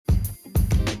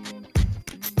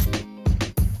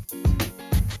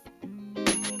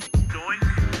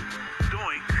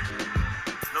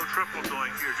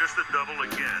double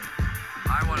again.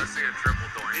 I want to see a triple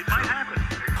doink. It might happen.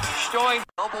 Doink.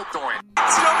 Double doink.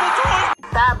 Double doink.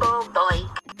 Double doink.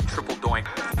 Triple doink.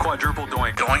 Quadruple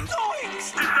doink. Doink.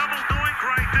 It's a double doink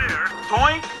right there.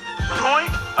 Doink. Doink.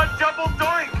 A double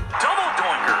doink. Double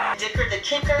doinker. Dicker the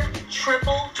kicker,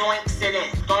 triple doinks it in.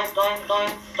 Doink, doink,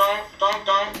 doink, doink, doink,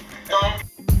 doink, doink.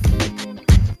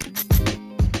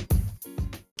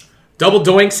 Double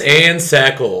Doinks and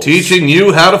Sackles. Teaching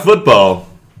you how to football.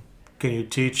 Can you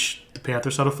teach the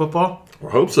Panthers how to football?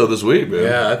 I hope so this week, man.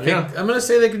 Yeah, I think I'm going to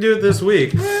say they can do it this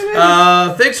week.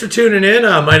 Thanks for tuning in.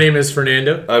 My name is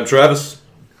Fernando. I'm Travis.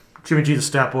 Jimmy G, the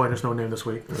stat boy, there's no name this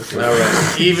week. All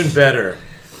right, even better.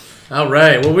 All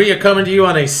right, well, we are coming to you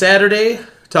on a Saturday,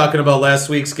 talking about last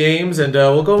week's games, and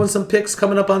we'll go in some picks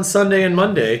coming up on Sunday and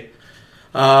Monday.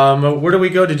 Where do we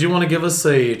go? Did you want to give us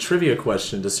a trivia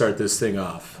question to start this thing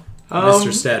off? Mr.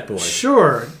 Statboy.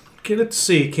 Sure. Let's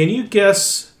see. Can you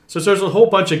guess? So there's a whole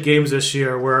bunch of games this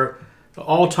year where the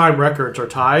all-time records are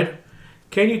tied.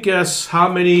 Can you guess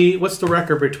what's the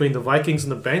record between the Vikings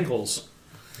and the Bengals?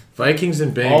 Vikings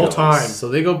and Bengals. All time. So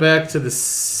they go back to the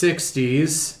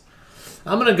 60s.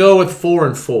 I'm going to go with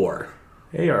 4-4.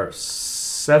 They are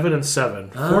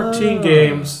 7-7. 14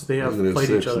 games they have played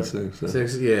each other.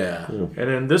 Six, yeah. And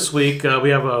then this week, we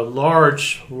have a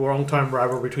large, long-time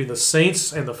rivalry between the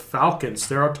Saints and the Falcons.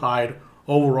 They're tied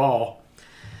overall.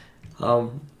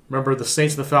 Remember, the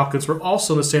Saints and the Falcons were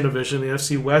also in the same division, the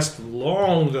NFC West,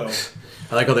 long ago.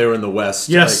 I like how they were in the West.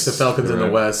 Yes. Like the Falcons in the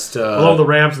West. Below the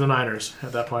Rams and the Niners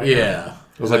at that point. Yeah.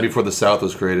 It was like before the South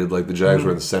was created, like the Jags were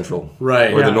in the Central.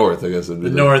 Right. Or the North, I guess. The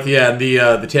North, yeah. And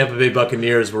the Tampa Bay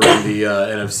Buccaneers were in the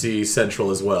NFC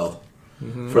Central as well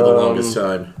for the longest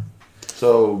time.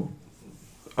 So,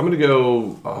 I'm going to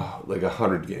go like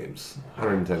 100 games.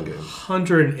 110 games.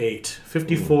 108.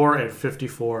 54 and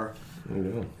 54. There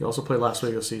you go. He also played last week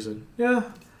of the season. Yeah.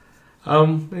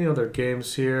 Any other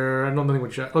games here? I don't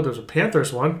think there's a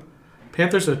Panthers one.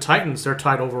 Panthers and the Titans, they're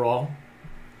tied overall.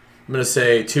 I'm going to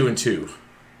say 2-2.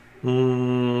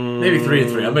 Maybe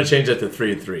 3-3. I'm going to change that to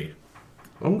 3-3.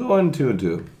 I'm going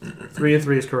 2-2.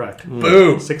 3-3 is correct.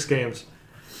 Boom. 6 games.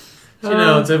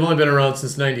 So, they've only been around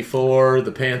since '94,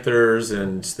 the Panthers,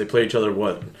 and they play each other,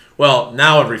 well,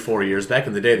 now every 4 years. Back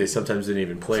in the day, they sometimes didn't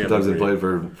even play Sometimes them. they played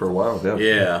for a while, yeah.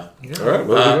 Yeah. All right,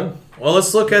 well, Well,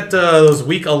 let's look at those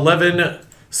Week 11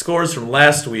 scores from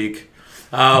last week.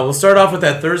 We'll start off with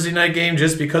that Thursday night game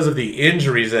just because of the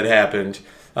injuries that happened.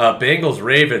 Bengals,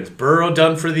 Ravens, Burrow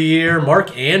done for the year.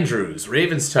 Mark Andrews,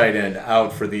 Ravens tight end,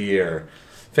 out for the year.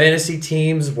 Fantasy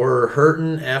teams were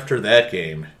hurting after that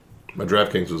game. My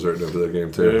DraftKings was hurting after that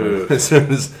game too. As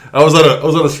soon as I was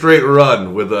on a straight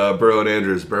run with Burrow and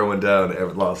Andrews. Burrow went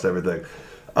down, lost everything.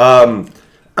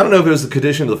 I don't know if it was the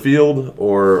condition of the field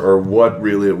or what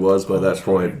really it was by that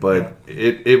point, but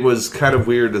it was kind of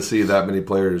weird to see that many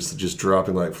players just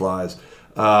dropping like flies.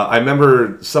 I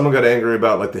remember someone got angry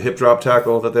about like the hip drop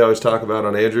tackle that they always talk about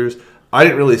on Andrews. I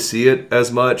didn't really see it as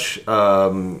much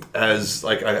as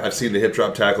like I've seen the hip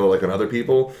drop tackle like on other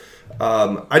people.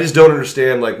 I just don't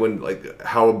understand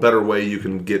how a better way you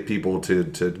can get people to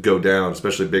go down,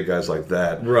 especially big guys like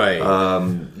that. Right.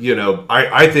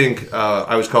 I think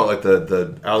I always call it like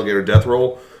the alligator death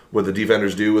roll, what the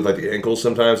defenders do with like the ankles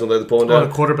sometimes when they're pulling down.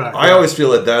 The quarterback. I always feel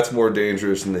that that's more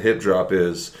dangerous than the hip drop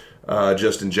is.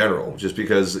 Just in general, just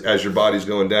because as your body's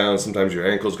going down, sometimes your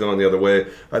ankle's going the other way.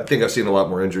 I think I've seen a lot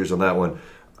more injuries on that one.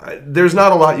 There's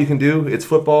not a lot you can do. It's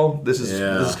football. This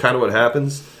is kind of what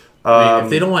happens. If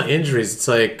they don't want injuries, it's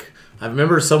like I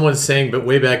remember someone saying, but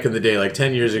way back in the day, like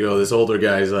 10 years ago, this older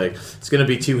guy's like, it's going to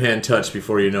be two-hand touch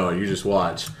before you know it. You just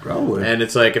watch. Probably. And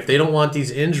it's like, if they don't want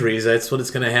these injuries, that's what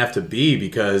it's going to have to be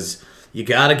because you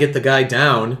got to get the guy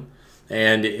down.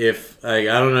 And if, I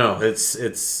don't know,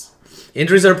 it's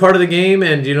injuries are part of the game.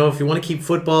 And, if you want to keep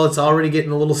football, it's already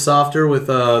getting a little softer with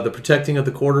the protecting of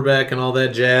the quarterback and all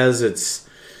that jazz.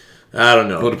 I don't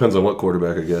know. Well, it depends on what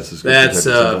quarterback, I guess. That's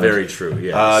very true.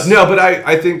 Yes. No, but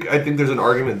I think there's an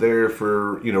argument there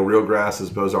for real grass as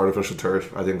opposed to artificial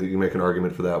turf. I think that you make an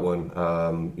argument for that one.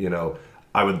 I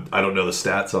don't know the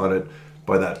stats on it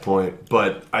by that point,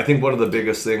 but I think one of the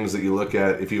biggest things that you look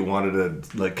at if you wanted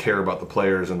to care about the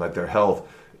players and their health,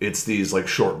 it's these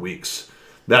short weeks.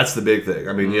 That's the big thing.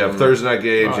 I mean, you have Thursday night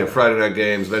games, you have Friday night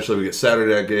games. Eventually, we get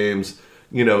Saturday night games.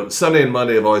 Sunday and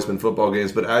Monday have always been football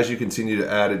games, but as you continue to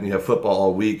add it and you have football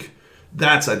all week,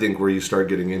 that's, I think, where you start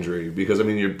getting injury. Because,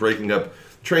 you're breaking up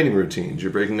training routines.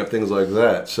 You're breaking up things like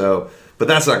that. So, but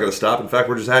that's not going to stop. In fact,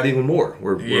 we're just adding even more.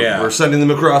 We're sending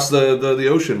them across the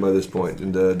ocean by this point,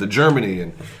 and to Germany.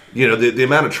 And, the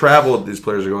amount of travel that these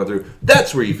players are going through,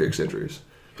 that's where you fix injuries.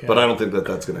 But I don't think that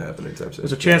that's going to happen anytime soon.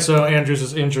 There's a chance though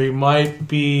Andrews' injury might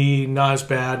be not as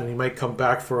bad, and he might come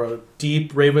back for a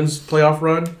deep Ravens playoff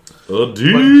run.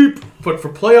 But for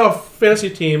playoff fantasy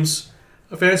teams,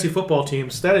 fantasy football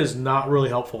teams, that is not really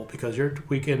helpful because your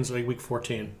weekend's like week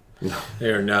 14. They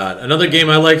are not. Another game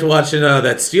I liked watching,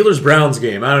 that Steelers-Browns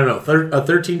game. I don't know, a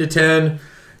 13-10.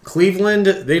 Cleveland,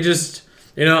 they just,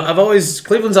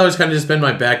 Cleveland's always kind of just been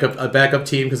my backup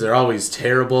team because they're always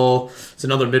terrible. It's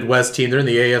another Midwest team. They're in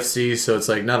the AFC, so it's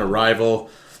like not a rival.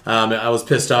 I was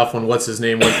pissed off when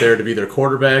what's-his-name went there to be their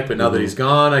quarterback, but now that he's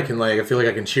gone, I feel like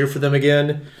I can cheer for them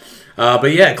again.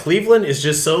 But yeah, Cleveland is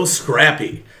just so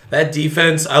scrappy. That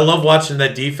defense, I love watching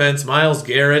that defense. Myles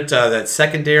Garrett, that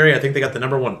secondary, I think they got the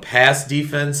number 1 pass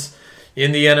defense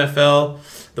in the NFL.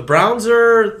 The Browns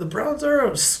are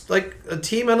like a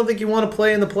team I don't think you want to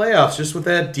play in the playoffs just with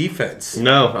that defense.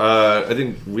 No, I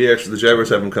think the Jaguars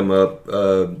have them come up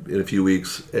in a few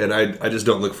weeks, and I just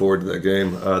don't look forward to that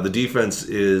game. The defense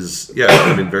is,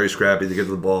 very scrappy to get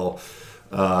to the ball.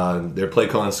 Their play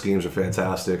calling schemes are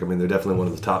fantastic. I mean, they're definitely one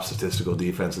of the top statistical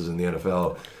defenses in the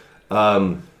NFL.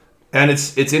 And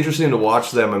it's interesting to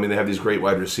watch them. I mean, they have these great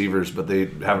wide receivers, but they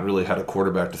haven't really had a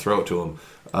quarterback to throw it to them.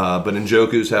 But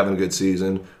Njoku's having a good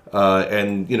season.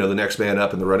 And, the next man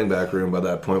up in the running back room by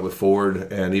that point with Ford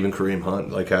and even Kareem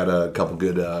Hunt, had a couple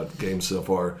good games so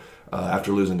far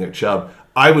after losing Nick Chubb.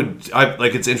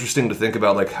 It's interesting to think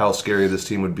about, how scary this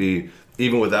team would be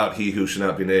even without he who should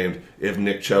not be named, if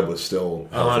Nick Chubb was still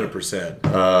healthy.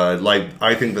 100%.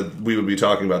 I think that we would be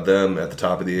talking about them at the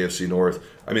top of the AFC North.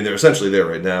 I mean, they're essentially there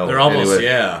right now. They're almost, anyway.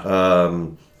 yeah.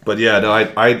 But yeah, no,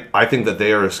 I think that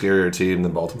they are a scarier team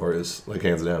than Baltimore is,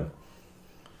 hands down.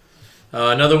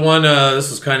 Another one, this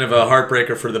was kind of a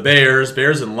heartbreaker for the Bears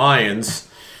and Lions.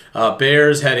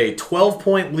 Bears had a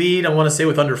 12-point lead, I want to say,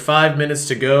 with under 5 minutes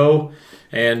to go.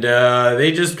 And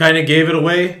they just kind of gave it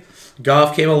away.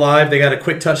 Goff came alive. They got a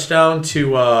quick touchdown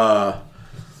to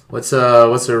what's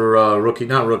their rookie?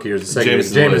 Not rookie. Or the second.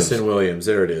 Jameson Williams.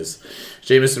 There it is.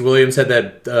 Jameson Williams had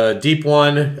that deep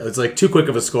one. It's like too quick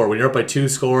of a score when you're up by 2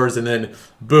 scores, and then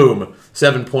boom,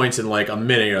 7 points in like a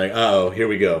minute. You're like, oh, here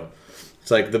we go. It's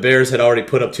like the Bears had already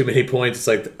put up too many points. It's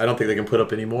like I don't think they can put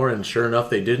up any more, and sure enough,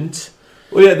 they didn't.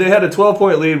 Well, yeah, they had a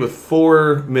 12-point lead with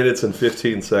 4 minutes and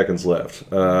 15 seconds left.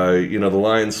 The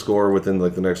Lions score within the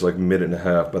next minute and a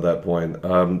half by that point.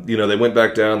 They went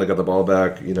back down, they got the ball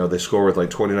back. They score with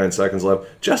 29 seconds left.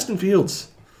 Justin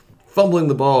Fields fumbling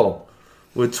the ball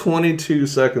with 22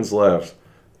 seconds left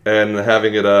and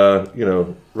having it,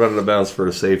 running out of bounds for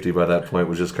a safety by that point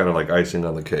was just kind of like icing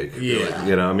on the cake. Yeah.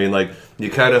 You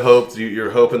kind of hoped,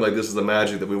 you're hoping this is the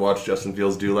magic that we watched Justin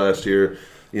Fields do last year.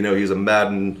 He's a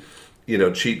Madden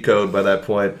cheat code by that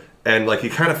point, and you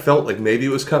kind of felt like maybe it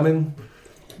was coming,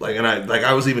 and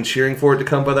I was even cheering for it to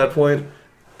come by that point,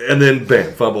 and then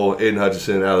bam, fumble, Aiden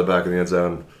Hutchinson out of the back of the end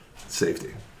zone,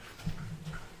 safety.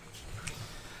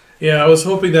 Yeah, I was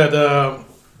hoping that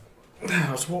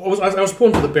I was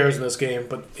pulling for the Bears in this game,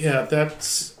 but yeah, I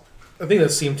think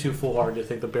that seemed too foolhardy to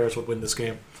think the Bears would win this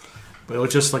game, but it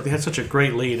was just they had such a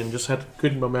great lead and just had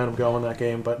good momentum going in that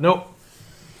game, but nope.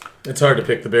 It's hard to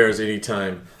pick the Bears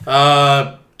anytime.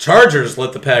 Chargers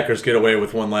let the Packers get away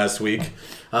with one last week.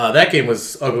 That game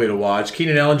was ugly to watch.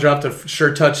 Keenan Allen dropped a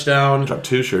sure touchdown. Dropped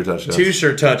 2 sure touchdowns. 2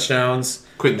 sure touchdowns.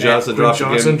 Quentin Johnson dropped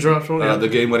the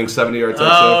game-winning 70-yard touchdown.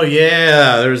 Oh,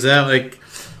 yeah. There's that.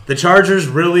 The Chargers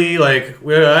really,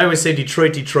 I always say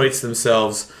Detroit's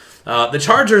themselves. The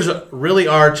Chargers really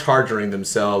are chargering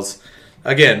themselves.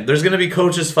 Again, there's going to be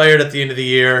coaches fired at the end of the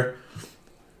year.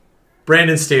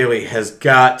 Brandon Staley has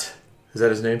got... Is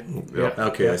that his name? Yep.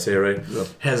 Okay, I say it right. Yep.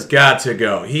 Has got to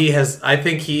go. I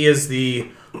think he is the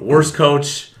worst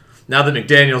coach. Now that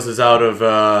McDaniels is out of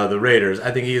the Raiders,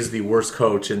 I think he is the worst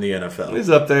coach in the NFL. He's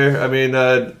up there. I mean,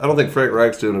 I don't think Frank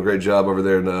Reich's doing a great job over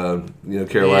there in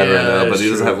Carolina right now, but he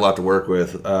doesn't have a lot to work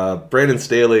with. Brandon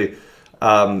Staley,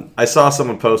 I saw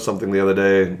someone post something the other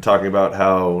day talking about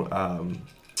how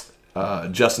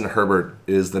Justin Herbert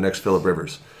is the next Phillip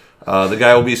Rivers. The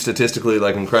guy will be statistically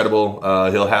incredible.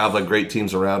 He'll have great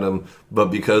teams around him, but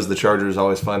because the Chargers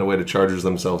always find a way to charge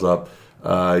themselves up,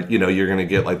 you're going to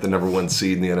get the number 1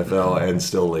 seed in the NFL and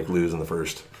still lose in the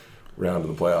first round of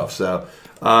the playoffs. So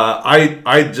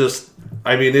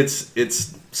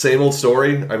it's same old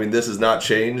story. I mean, this has not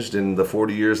changed in the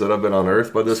 40 years that I've been on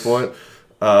Earth by this point.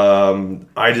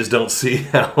 I just don't see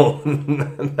how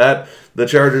that the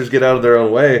Chargers get out of their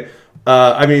own way.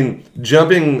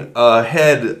 Jumping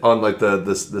ahead on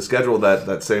the schedule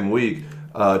that same week,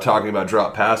 talking about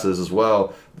drop passes as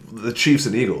well, the Chiefs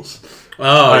and Eagles.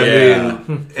 Oh, I yeah.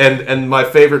 mean, and my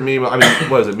favorite meme, I mean,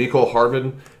 what is it? Mecole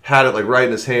Hardman had it like right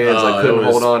in his hands. Oh, I couldn't it was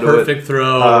hold on to it. perfect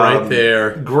throw right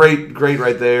there. Great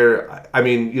right there. I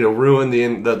mean, ruined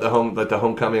the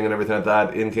homecoming and everything like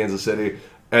that in Kansas City.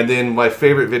 And then my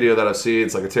favorite video that I've seen,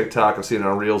 it's like a TikTok, I've seen it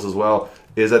on Reels as well,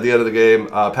 is at the end of the game,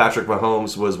 Patrick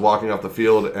Mahomes was walking off the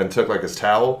field and took like his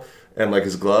towel and like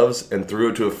his gloves and threw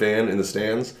it to a fan in the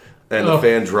stands, and the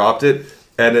fan dropped it,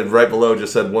 and it right below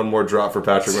just said one more drop for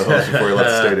Patrick Mahomes before he left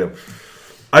the stadium.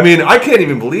 I mean, I can't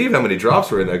even believe how many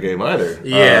drops were in that game either.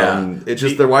 Yeah. It's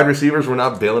just their wide receivers were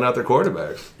not bailing out their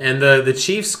quarterbacks. And the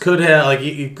Chiefs could have, like,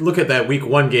 you look at that Week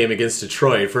 1 game against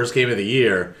Detroit, first game of the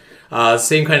year.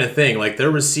 Same kind of thing. Like,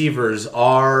 their receivers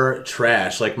are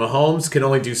trash. Like, Mahomes can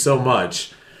only do so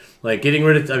much. Like, getting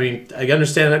rid of... I mean, I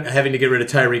understand having to get rid of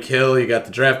Tyreek Hill. You got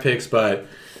the draft picks, but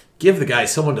give the guy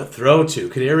someone to throw to.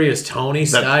 Kadarius Toney,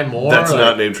 Sky Moore. That's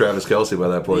not named Travis Kelce by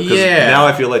that point. Yeah. Now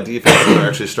I feel like defenses are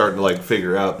actually starting to, like,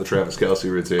 figure out the Travis Kelce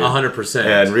routine. 100%.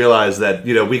 And realize that,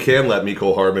 we can let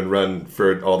Mecole Hardman run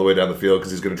for it all the way down the field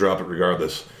because he's going to drop it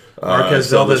regardless. Marquez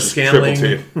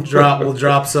Valdes-Scantling will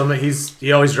drop some.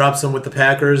 He always drops some with the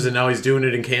Packers, and now he's doing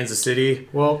it in Kansas City.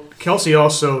 Well, Kelsey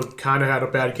also kind of had a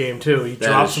bad game too. He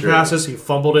dropped some passes, he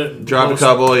fumbled it, dropped a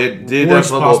couple. He did worst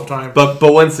fumble. possible time.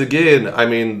 But once again, I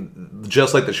mean,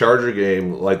 just like the Charger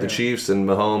game, like the Chiefs and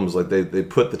Mahomes, like they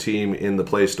put the team in the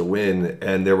place to win,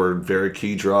 and there were very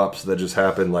key drops that just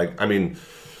happened. Like, I mean,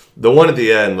 the one at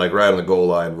the end, like right on the goal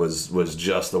line, was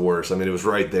just the worst. I mean, it was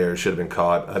right there. It should have been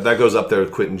caught. That goes up there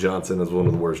with Quentin Johnson as one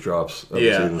of the worst drops of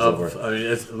the season so far. I mean,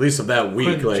 at least of that week.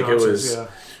 Quentin like Johnson's, it was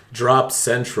drop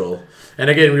central. And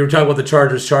again, we were talking about the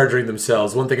Chargers charging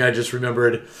themselves. One thing I just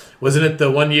remembered, wasn't it the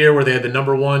 1 year where they had the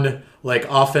number one like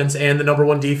offense and the number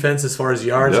one defense as far as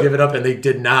yards given up, and they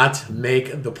did not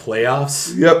make the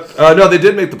playoffs? Yep. No, they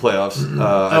did make the playoffs.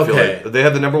 I feel like they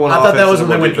had the number one offense. I thought that was when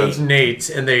they went defense.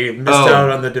 8-8 and they missed out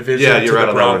on the division Yeah, to you're right the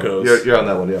on Broncos. that one. You're on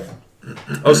that one, yeah.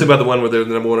 I was thinking about the one where they're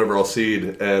the number one overall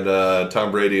seed, and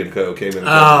Tom Brady and co. came in.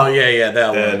 Oh, yeah, that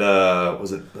one. And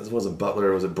wasn't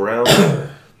Butler? Was it Brown?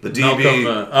 The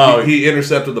Malcolm, he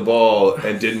intercepted the ball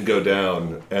and didn't go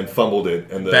down and fumbled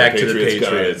it, and the Back to the Patriots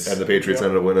got it, Patriots. and the Patriots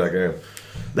ended up winning that game.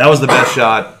 That was the best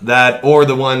shot. That or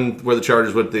the one where the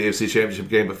Chargers went to the AFC Championship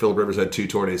game, but Phillip Rivers had 2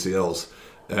 torn ACLs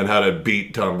and had to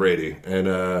beat Tom Brady. And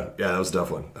that was a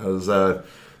tough one. That was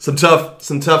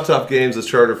some tough games as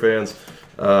Charger fans.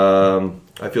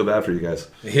 I feel bad for you guys.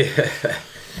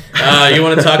 Yeah. You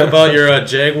want to talk about your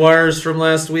Jaguars from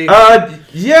last week?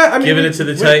 Yeah, I mean, giving it to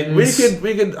the Titans.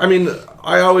 We could. I mean,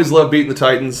 I always love beating the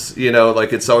Titans.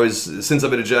 Like it's always since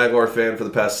I've been a Jaguar fan for the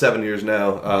past 7 years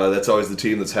now. That's always the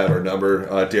team that's had our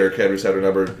number. Derrick Henry's had our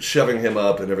number. Shoving him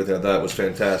up and everything like that was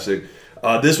fantastic.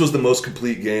 This was the most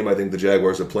complete game I think the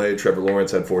Jaguars have played. Trevor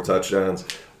Lawrence had 4 touchdowns.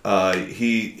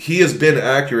 He has been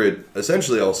accurate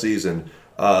essentially all season.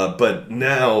 But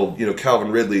now,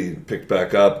 Calvin Ridley picked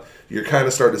back up. You're kind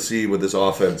of starting to see what this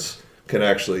offense can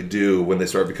actually do when they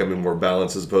start becoming more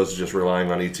balanced as opposed to just relying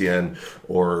on ETN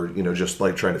or, just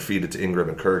like trying to feed it to Ingram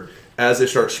and Kirk. As they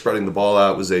start spreading the ball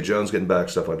out with Zay Jones getting back,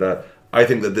 stuff like that, I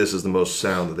think that this is the most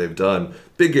sound that they've done.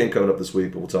 Big game coming up this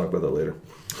week, but we'll talk about that later.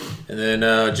 And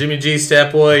then Jimmy G,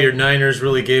 stat boy, your Niners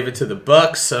really gave it to the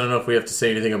Bucks. I don't know if we have to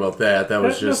say anything about that. That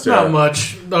was just not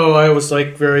much. Though I was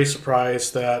very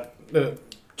surprised that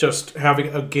just having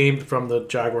a game from the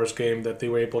Jaguars game that they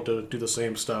were able to do the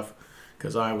same stuff.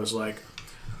 Because I was like,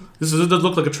 this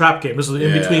looked like a trap game. This is an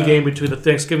in-between game between the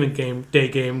Thanksgiving day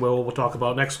game where we'll talk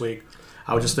about next week.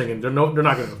 I was just thinking they're not going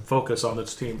to focus on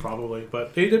this team probably,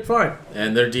 but they did fine.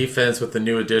 And their defense with the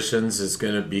new additions is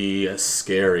going to be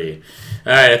scary.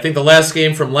 All right, I think the last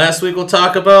game from last week we'll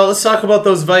talk about. Let's talk about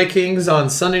those Vikings on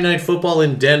Sunday Night Football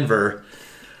in Denver.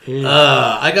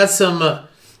 I got some.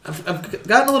 I've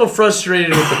gotten a little frustrated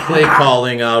with the play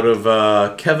calling out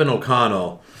of Kevin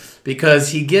O'Connell because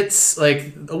he gets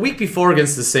a week before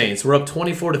against the Saints. We're up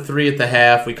 24-3 at the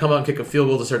half. We come out and kick a field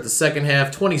goal to start the second half,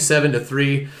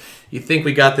 27-3. You think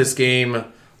we got this game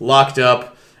locked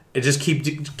up and just keep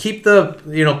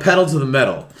the pedal to the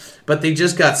metal. But they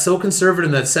just got so conservative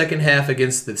in that second half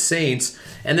against the Saints.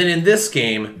 And then in this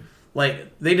game,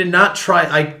 they did not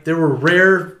try. There were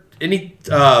rare any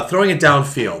throwing it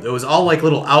downfield. It was all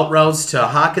little out routes to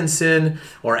Hawkinson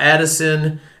or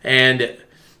Addison, and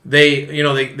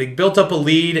they built up a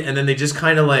lead, and then they just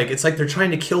kind of it's like they're trying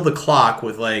to kill the clock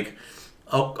with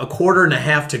a quarter and a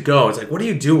half to go. It's what are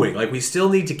you doing? We still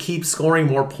need to keep scoring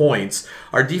more points.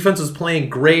 Our defense was playing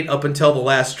great up until the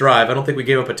last drive. I don't think we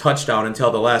gave up a touchdown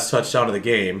until the last touchdown of the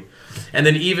game. And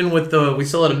then even with we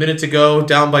still had a minute to go,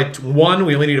 down by 1,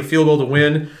 we only need a field goal to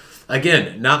win.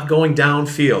 Again, not going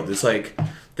downfield. It's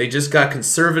They just got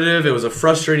conservative. It was a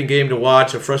frustrating game to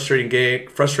watch, a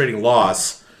frustrating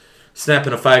loss,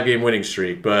 snapping a 5-game winning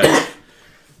streak. But,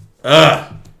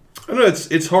 I don't know.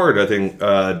 It's hard. I think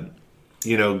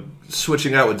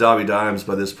switching out with Dobby Dimes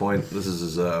by this point. This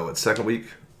is his second week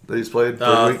that he's played.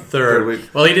 Third week.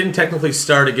 Well, he didn't technically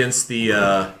start against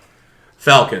the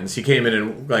Falcons. He came in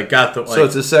and got the. So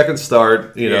it's his second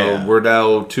start. Yeah. We're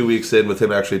now 2 weeks in with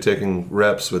him actually taking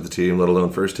reps with the team, let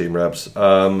alone first team reps.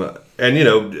 And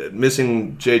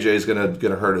missing JJ is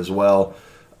gonna hurt as well.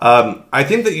 I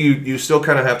think that you still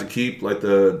kind of have to keep like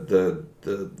the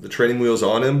training wheels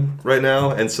on him right now,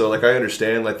 and so like I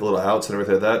understand like the little outs and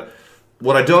everything like that.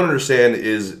 What I don't understand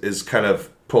is kind of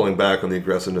pulling back on the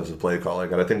aggressiveness of play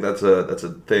calling, and I think that's a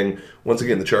thing. Once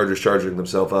again, the Chargers charging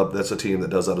themselves up. That's a team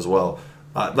that does that as well.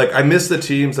 I miss the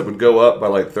teams that would go up by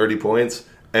like 30 points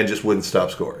and just wouldn't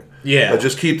stop scoring. Yeah.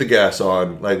 Just keep the gas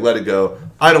on. Like, let it go.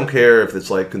 I don't care if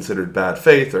it's like considered bad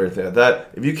faith or anything like that.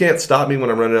 If you can't stop me when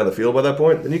I'm running down the field by that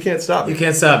point, then you can't stop me. You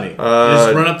can't stop me. You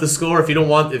just run up the score. If you don't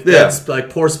want, if that's like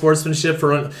poor sportsmanship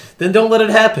then don't let it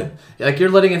happen. Like you're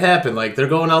letting it happen. Like they're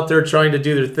going out there trying to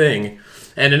do their thing.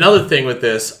 And another thing with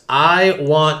this, I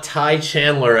want Ty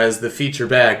Chandler as the feature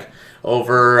back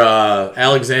over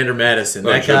Alexander Madison.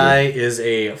 That guy is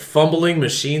a fumbling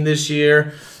machine this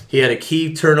year. He had a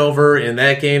key turnover in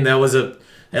that game. That was at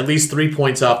least 3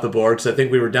 points off the board because I think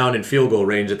we were down in field goal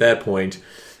range at that point.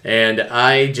 And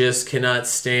I just cannot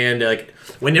stand, like,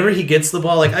 whenever he gets the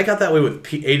ball, like, I got that way with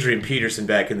Adrian Peterson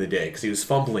back in the day because he was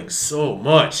fumbling so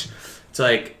much. It's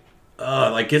like,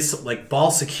 gets, like,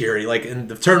 ball security, like, in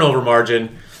the turnover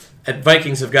margin,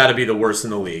 Vikings have got to be the worst in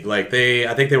the league. Like,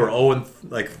 I think they were 0,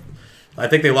 I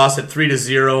think they lost at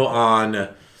 3-0 on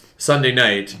Sunday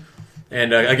night.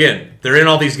 And again, they're in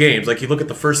all these games. Like you look at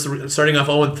the first starting off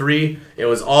 0-3, it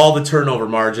was all the turnover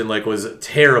margin. Like was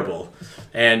terrible.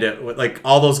 And like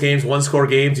all those games, 1-score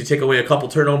games, you take away a couple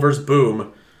turnovers,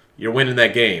 boom, you're winning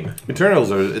that game. I mean,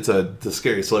 turnovers it's a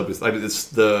scary slope. It's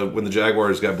when the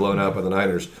Jaguars got blown out by the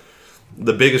Niners.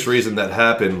 The biggest reason that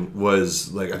happened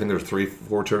was like I think there were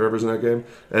 3-4 turnovers in that game,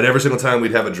 and every single time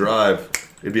we'd have a drive,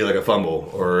 it'd be like a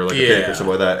fumble or like a pick or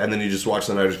something like that, and then you just watch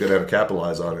the Niners go down and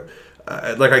capitalize on it.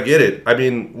 I get it. I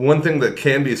mean, one thing that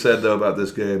can be said though about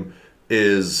this game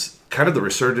is kind of the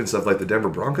resurgence of like the Denver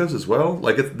Broncos as well.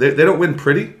 Like they don't win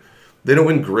pretty, they don't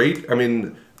win great. I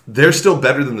mean, they're still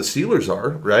better than the Steelers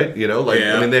are, right?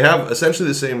 I mean, they have essentially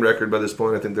the same record by this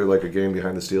point. I think they're like a game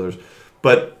behind the Steelers,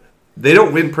 but they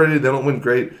don't win pretty, they don't win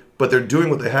great, but they're doing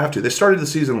what they have to. They started the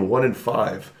season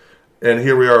 1-5, and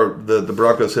here we are. The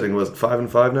Broncos sitting with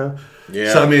 5-5 now.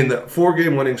 Yeah. So I mean,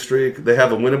 4-game winning streak. They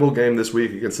have a winnable game this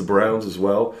week against the Browns as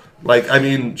well. Like I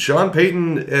mean, Sean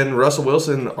Payton and Russell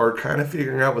Wilson are kind of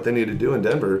figuring out what they need to do in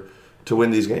Denver to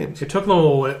win these games. It took them a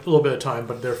little bit of time,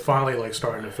 but they're finally like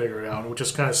starting to figure it out, which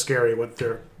is kind of scary what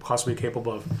they're possibly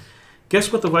capable of.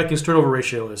 Guess what the Vikings turnover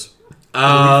ratio is for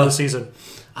the season?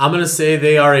 I'm gonna say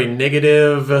they are a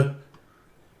negative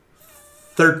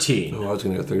 13. Oh, I was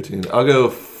going to go 13. I'll go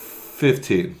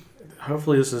 15.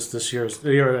 Hopefully this year's.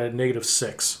 They are at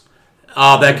 -6.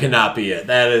 Oh, that cannot be it.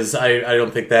 That is, I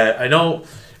don't think that. I know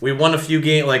we won a few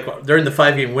games, like during the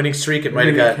 5-game winning streak, it might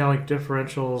have got. Counting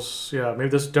differentials. Yeah, maybe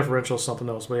this differential is something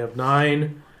else. We have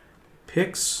 9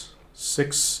 picks,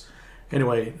 6.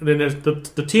 Anyway, then there's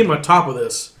the team on top of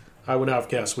this, I would not have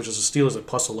guessed, which is the Steelers at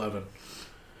 +11.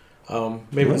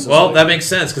 That makes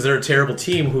sense because they're a terrible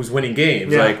team who's winning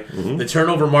games. Yeah. Like the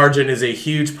turnover margin is a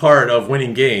huge part of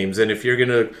winning games, and if you're going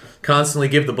to constantly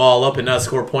give the ball up and not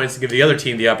score points to give the other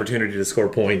team the opportunity to score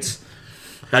points.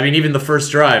 I mean, even the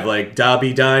first drive, like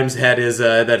Dobby Dimes had his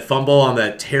that fumble on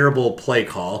that terrible play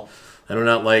call. I do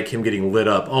not like him getting lit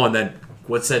up. Oh, and then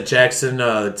what's that Jackson?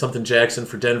 Something Jackson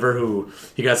for Denver, who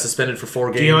he got suspended for 4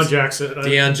 games.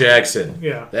 Deion Jackson.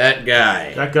 Yeah. That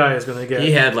guy. That guy is going to get.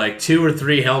 He had like 2 or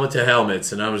 3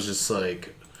 helmet-to-helmets, and I was just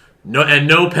like,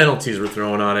 no penalties were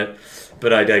thrown on it.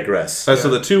 But I digress. So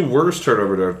the 2 worst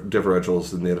turnover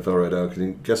differentials in the NFL right now. Can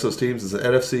you guess those teams? It's an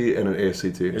NFC and an AFC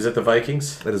team. Is it the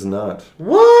Vikings? It is not.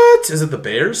 What? Is it the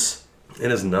Bears?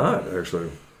 It is not,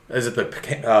 actually. Is it the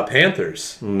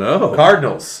Panthers? No.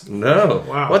 Cardinals? No.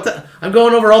 Wow. What the? I'm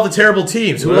going over all the terrible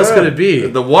teams. Who else could it be?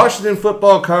 The Washington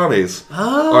Football Commies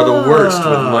are the worst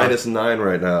with -9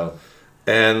 right now.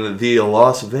 And the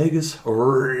Las Vegas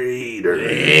Raiders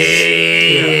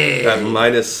at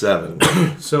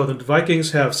 -7. So the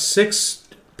Vikings have 6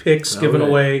 picks given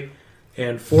away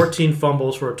and 14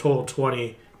 fumbles for a total of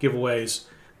 20 giveaways.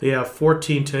 They have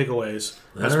 14 takeaways.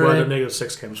 That's All where right. the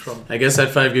 -6 comes from. I guess that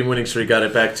 5-game winning streak got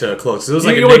it back to close. It was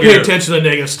like You a only pay negative. attention to the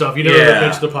negative stuff. You never Yeah. pay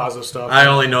attention to the positive stuff. I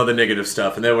only know the negative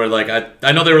stuff, and they were like,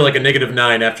 I know they were like a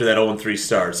 -9 after that 0-3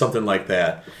 start, something like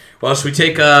that. Well, should we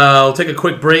take we'll take a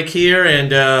quick break here,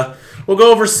 and we'll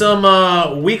go over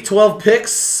some Week 12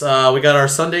 picks. We got our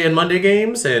Sunday and Monday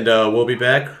games, and we'll be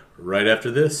back right after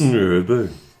this.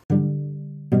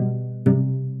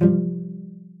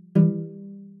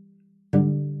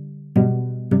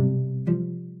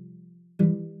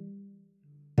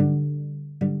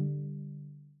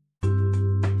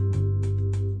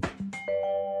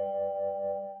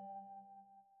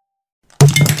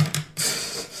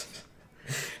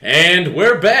 And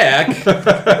we're back.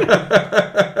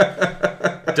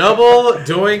 Double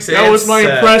Doinks and That was my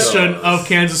impression Sackles. of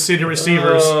Kansas City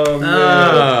receivers.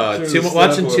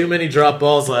 Watching too many drop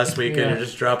balls last weekend. You're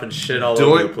just dropping shit all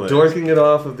over the place. Dorking it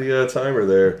off of the timer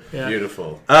there. Yeah.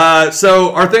 Beautiful.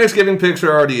 So our Thanksgiving picks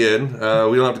are already in. We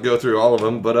don't have to go through all of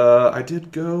them, but I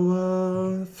did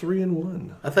go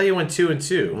 3-1. I thought you went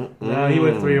 2-2. No, he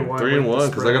went 3-1. 3-1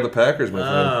 because I got the Packers, my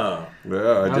friend. Oh.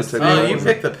 Yeah, I did take Oh, the you Packers.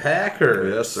 picked the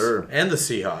Packers. Yes, sir. And the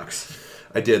Seahawks.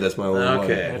 I did. That's my only one.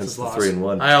 Okay. Hence That's the his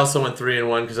loss. 3-1. I also went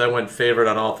 3-1 because I went favorite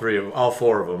on all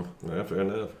four of them. Yeah, fair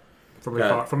enough.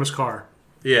 From his car.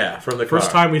 Yeah, from the First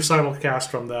car. time we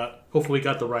simulcast from that. Hopefully we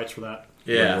got the rights for that.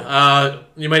 Yeah.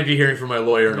 You might be hearing from my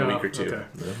lawyer in a No, week or two. okay.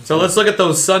 So let's look at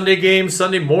those Sunday games.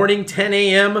 Sunday morning, 10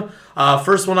 a.m.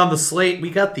 First one on the slate,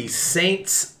 we got the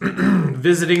Saints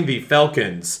visiting the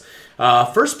Falcons.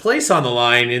 First place on the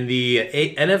line in the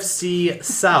NFC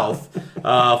South.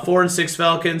 4-6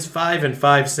 Falcons,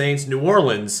 5-5 Saints. New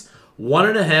Orleans,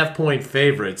 1.5-point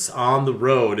favorites on the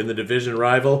road in the division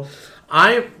rival.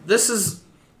 This is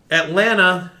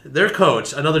Atlanta, their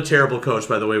coach, another terrible coach,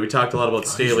 by the way. We talked a lot about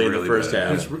Staley in the really first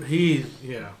bad. half. He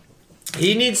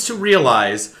He needs to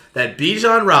realize that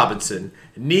Bijan Robinson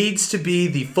needs to be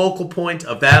the focal point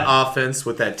of that offense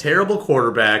with that terrible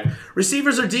quarterback.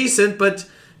 Receivers are decent, but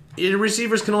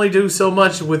receivers can only do so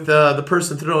much with the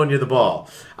person throwing you the ball.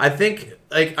 I think,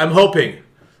 I'm hoping,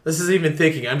 this isn't even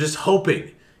thinking, I'm just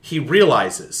hoping he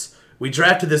realizes we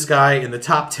drafted this guy in the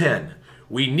top 10.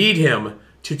 We need him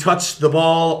to touch the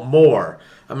ball more.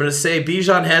 I'm going to say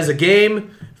Bijan has a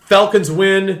game. Falcons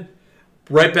win.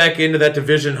 Right back into that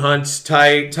division hunt,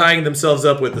 tying themselves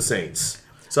up with the Saints.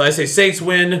 So I say Falcons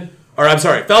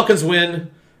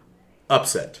win,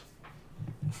 upset.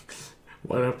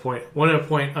 1.5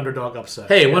 point underdog upset.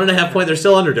 Hey, 1.5 point, they're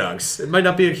still underdogs. It might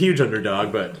not be a huge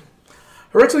underdog, but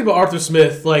I read something about Arthur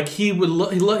Smith. Like he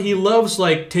loves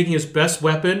like taking his best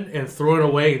weapon and throwing it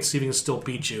away and see if he can still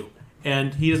beat you.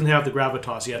 And he doesn't have the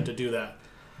gravitas yet to do that.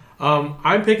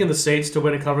 I'm picking the Saints to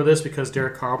win and cover this because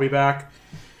Derek Carr will be back.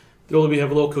 They'll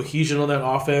have a little cohesion on that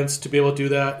offense to be able to do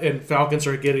that. And Falcons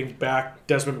are getting back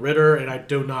Desmond Ridder, and I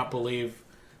do not believe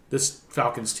this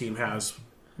Falcons team has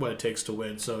what it takes to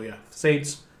win. So, yeah,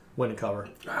 Saints win and cover.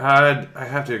 I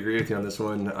have to agree with you on this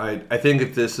one. I think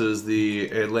if this is the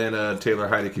Atlanta Taylor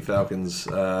Heineke Falcons,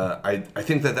 I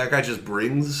think that guy just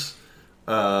brings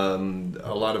a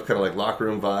lot of kind of like locker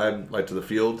room vibe like to the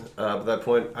field at that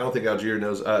point. I don't think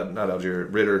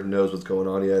Ridder knows what's going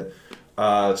on yet.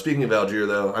 Speaking of Algier,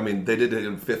 though, I mean, they did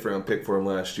a 5th-round pick for him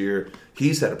last year.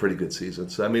 He's had a pretty good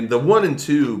season. So, I mean, the 1 and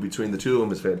 2 between the two of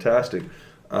them is fantastic.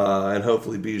 And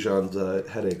hopefully Bijan's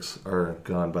headaches are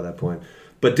gone by that point.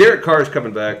 But Derek Carr is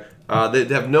coming back. They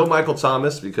have no Michael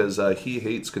Thomas because he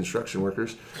hates construction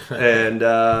workers. And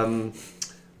I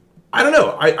don't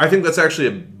know. I think that's actually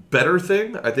a better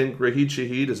thing. I think Raheed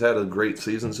Shaheed has had a great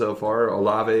season so far.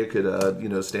 Olave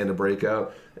could stand a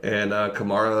breakout. And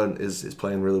Kamara is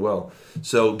playing really well.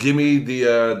 So give me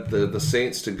the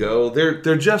Saints to go.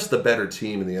 They're just the better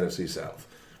team in the NFC South.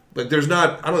 Like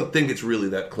I don't think it's really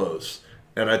that close.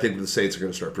 And I think the Saints are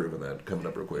going to start proving that coming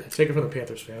up real quick. Take it from the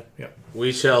Panthers fan. Yeah.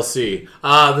 we shall see.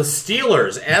 The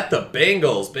Steelers at the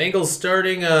Bengals. Bengals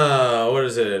starting, what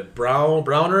is it,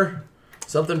 Browner?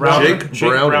 Something Browner? Jake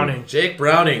Browning. Jake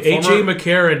Browning. A.J.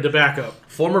 McCarron, the backup.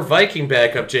 Former Viking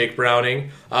backup Jake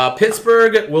Browning.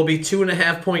 Pittsburgh will be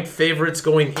 2.5-point favorites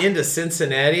going into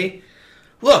Cincinnati.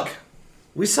 Look,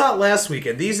 we saw it last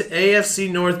weekend. These AFC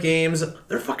North games,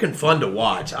 they're fucking fun to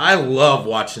watch. I love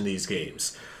watching these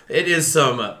games. It is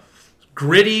some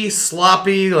gritty,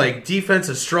 sloppy, like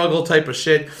defensive struggle type of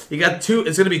shit. You got it's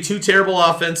going to be two terrible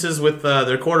offenses with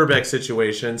their quarterback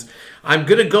situations. I'm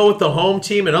going to go with the home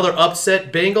team. Another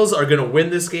upset. Bengals are going to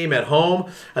win this game at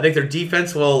home. I think their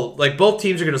defense will, both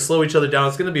teams are going to slow each other down.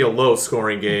 It's going to be a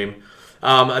low-scoring game.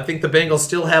 I think the Bengals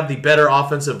still have the better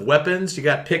offensive weapons. You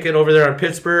got Pickett over there on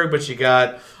Pittsburgh, but you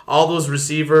got all those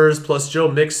receivers plus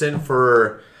Joe Mixon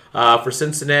for for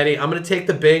Cincinnati. I'm going to take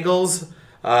the Bengals,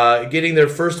 getting their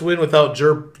first win without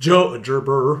Joe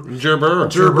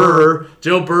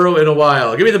Burrow in a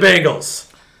while. Give me the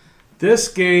Bengals. This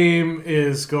game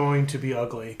is going to be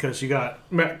ugly because you got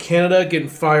Matt Canada getting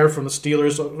fired from the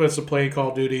Steelers as to play Call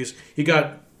of Duties. You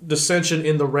got dissension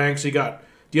in the ranks. You got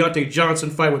Deontay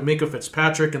Johnson fight with Minka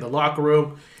Fitzpatrick in the locker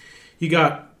room. You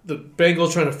got the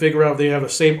Bengals trying to figure out if they have the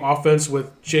same offense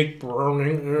with Jake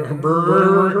Browning.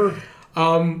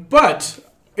 But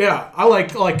yeah, I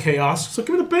like chaos. So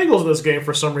give me the Bengals in this game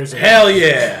for some reason. Hell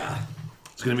yeah!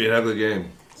 It's going to be an ugly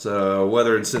game. So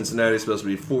weather in Cincinnati is supposed to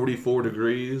be 44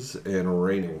 degrees and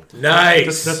raining.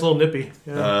 Nice. That's a little nippy.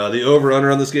 Yeah. The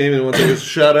over-under on this game, anyone take a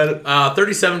shot at it?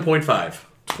 37.5.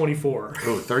 24.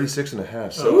 Oh, 36 and a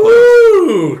half. So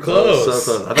Ooh, close. close.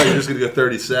 So close. I thought you were just going to go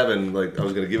 37, like I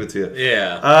was going to give it to you.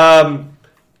 Yeah.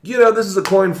 This is a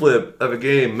coin flip of a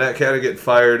game. Matt Canada getting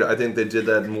fired. I think they did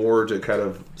that more to kind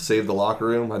of save the locker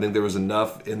room. I think there was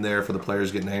enough in there for the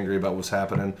players getting angry about what's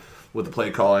happening with the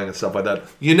play calling and stuff like that.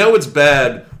 You know it's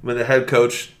bad when the head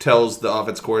coach tells the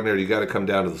offense coordinator, you got to come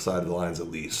down to the side of the lines at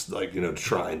least, to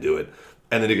try and do it.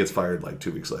 And then he gets fired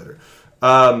 2 weeks later.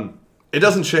 It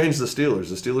doesn't change the Steelers.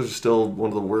 The Steelers are still one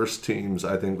of the worst teams,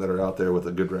 I think, that are out there with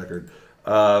a good record.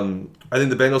 I think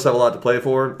the Bengals have a lot to play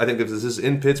for. I think if this is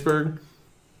in Pittsburgh,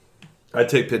 I'd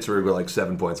take Pittsburgh with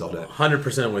 7 points all day.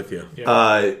 100% with you.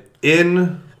 Yeah.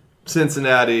 In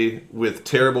Cincinnati with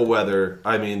terrible weather,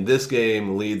 this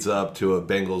game leads up to a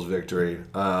Bengals victory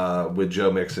with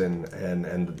Joe Mixon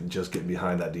and just getting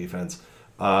behind that defense.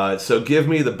 So give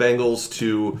me the Bengals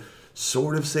to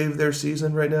sort of save their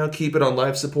season right now. Keep it on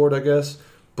life support, I guess.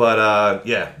 But,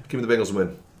 give me the Bengals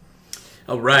win.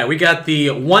 All right, we got the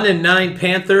 1-9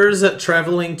 Panthers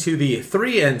traveling to the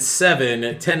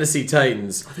 3-7 Tennessee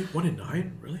Titans. Are they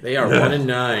 1-9? Really? They are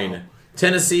 1-9.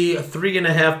 Tennessee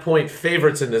 3.5-point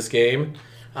favorites in this game.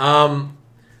 I'm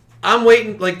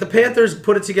waiting. The Panthers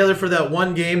put it together for that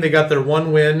one game. They got their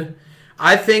one win.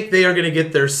 I think they are going to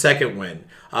get their second win.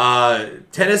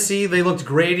 Tennessee, they looked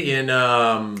great in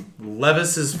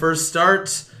Levis's first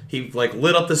start. He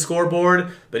lit up the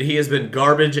scoreboard, but he has been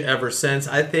garbage ever since.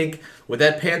 I think with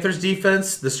that Panthers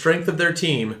defense, the strength of their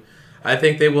team, I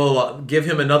think they will give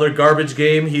him another garbage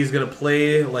game. He's going to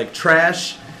play like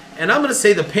trash. And I'm going to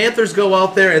say the Panthers go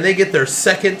out there and they get their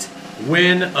second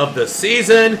win of the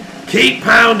season. Keep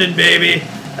pounding, baby.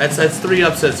 That's 3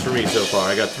 upsets for me so far.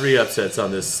 I got 3 upsets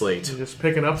on this slate. You're just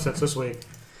picking upsets this week.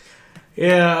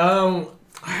 Yeah,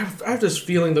 I have this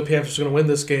feeling the Panthers are going to win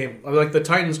this game. The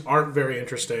Titans aren't very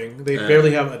interesting. They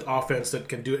barely have an offense that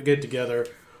can get it together.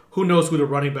 Who knows who the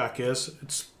running back is?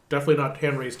 It's definitely not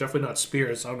Henry. It's definitely not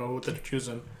Spears. I don't know what they're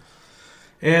choosing.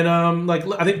 And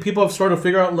I think people have started to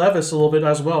figure out Levis a little bit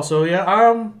as well. So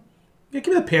give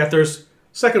me the Panthers.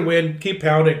 Second win. Keep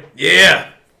pounding.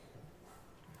 Yeah.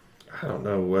 I don't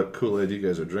know what Kool-Aid you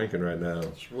guys are drinking right now,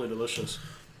 It's really delicious.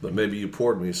 but maybe you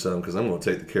poured me some because I'm going to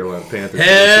take the Carolina Panthers.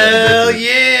 Hell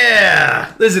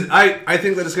yeah. Listen, I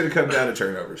think that it's going to come down to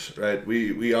turnovers, right?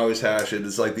 We always hash it.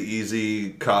 It's the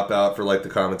easy cop-out for the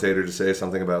commentator to say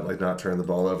something about not turning the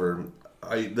ball over.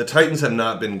 The Titans have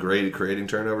not been great at creating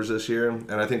turnovers this year,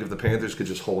 and I think if the Panthers could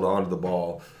just hold on to the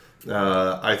ball,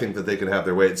 I think that they can have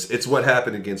their way. It's what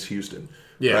happened against Houston.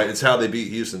 Yeah. Right? It's how they beat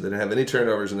Houston. They didn't have any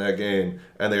turnovers in that game,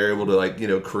 and they were able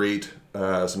to create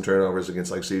some turnovers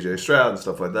against C.J. Stroud and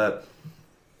stuff like that.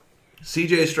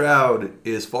 C.J. Stroud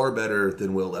is far better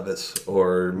than Will Levis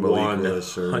or Malik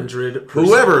Willis or 100%.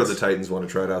 whoever the Titans want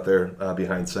to try it out there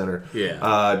behind center.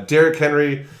 Yeah. Derrick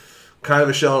Henry, kind of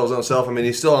a shell of his own self.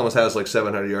 He still almost has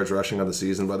 700 yards rushing on the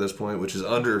season by this point, which is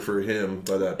under for him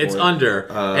by that point. It's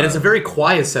under, and it's a very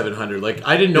quiet 700.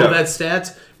 I didn't know that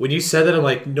stat. When you said that, I'm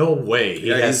like, no way he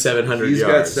has 700 yards. He's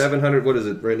got 700. What is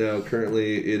it right now?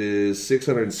 Currently, it is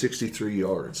 663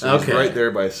 yards. So he's right there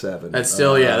by 7. That's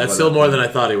still, that's still more than I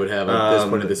thought he would have at this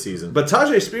point of the season. But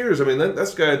Tajay Spears,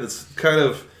 that's a guy that's kind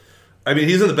of,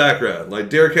 he's in the background.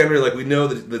 Derrick Henry, we know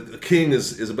that the king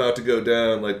is about to go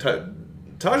down.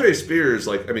 Tajay Spears,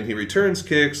 he returns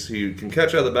kicks. He can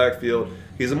catch out of the backfield.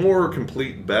 He's a more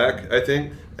complete back, I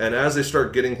think. And as they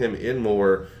start getting him in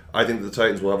more, I think the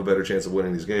Titans will have a better chance of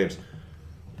winning these games.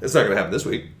 It's not going to happen this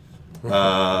week. It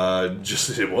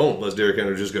won't unless Derrick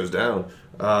Henry just goes down.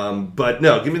 But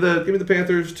no, give me the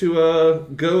Panthers to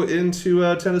go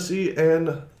into Tennessee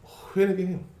and win a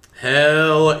game.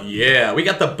 Hell yeah! We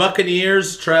got the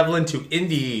Buccaneers traveling to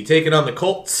Indy, taking on the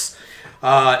Colts.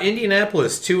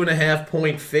 Indianapolis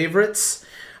 2.5-point favorites.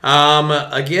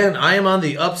 Again, I am on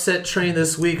the upset train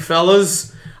this week,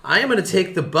 fellas. I am going to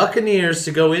take the Buccaneers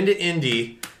to go into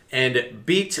Indy and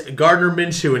beat Gardner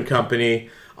Minshew and company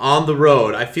on the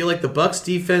road. I feel like the Bucs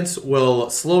defense will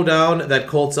slow down that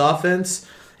Colts offense,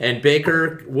 and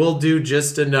Baker will do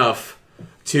just enough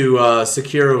to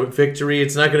secure a victory.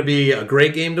 It's not going to be a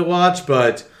great game to watch,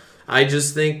 but I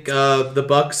just think the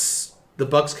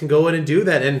Bucs can go in and do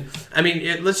that. And I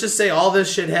mean, let's just say all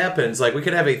this shit happens. Like, we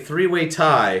could have a 3-way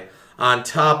tie on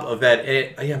top of that.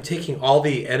 I'm taking all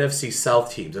the NFC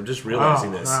South teams. I'm just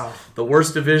realizing this. Wow. The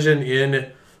worst division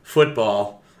in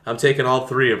football. I'm taking all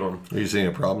 3 of them. Are you seeing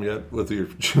a problem yet with your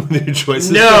choices?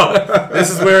 No,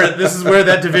 this is where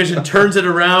that division turns it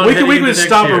around. We can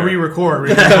stop or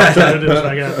re-record.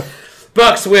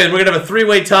 Bucs win. We're gonna have a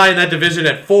 3-way tie in that division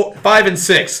at 5 and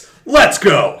 6. Let's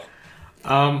go.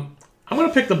 I'm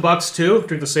gonna pick the Bucs too.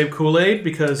 Drink the same Kool-Aid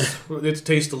because it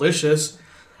tastes delicious.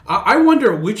 I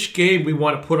wonder which game we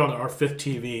want to put on our 5th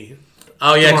TV.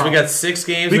 Oh yeah, because we got 6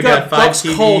 games. We got 5 Bucks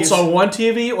TVs. Colts on one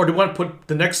TV, or do we want to put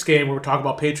the next game where we're talking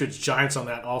about Patriots Giants on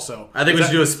that also? I think we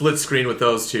should do a split screen with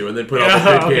those 2, and then put all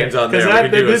the good games on there.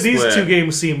 Because these 2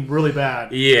 games seem really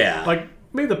bad. Yeah, Like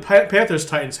maybe the Panthers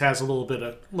Titans has a little bit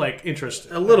of like interest.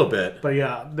 a little bit. But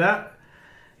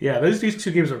these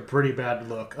 2 games are pretty bad to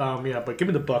look. But give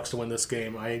me the Bucks to win this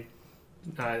game. I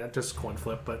just coin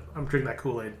flip, but I'm drinking that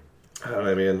Kool-Aid.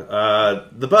 I mean,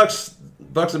 the Bucks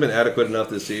have been adequate enough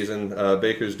this season.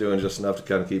 Baker's doing just enough to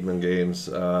kind of keep them in games.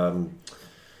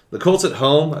 The Colts at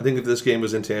home, I think if this game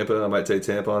was in Tampa, I might take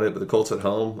Tampa on it. But the Colts at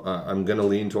home, I'm going to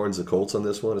lean towards the Colts on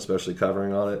this one, especially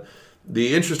covering on it.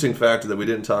 The interesting factor that we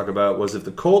didn't talk about was if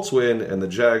the Colts win and the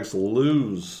Jags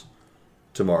lose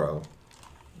tomorrow,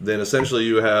 then essentially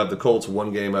you have the Colts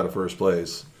 1 game out of first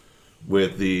place,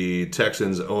 with the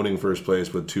Texans owning first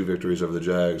place with 2 victories over the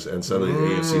Jags, and suddenly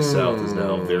the AFC South is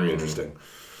now very interesting.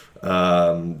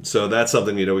 So that's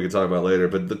something we can talk about later.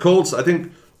 But the Colts, I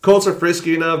think Colts are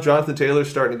frisky enough. Jonathan Taylor's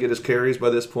starting to get his carries by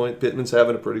this point. Pittman's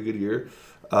having a pretty good year.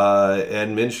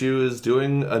 And Minshew is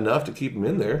doing enough to keep him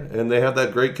in there. And they have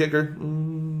that great kicker.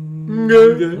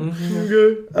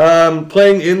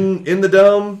 Playing in the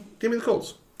Dome, give me the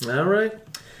Colts. All right.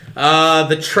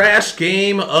 The trash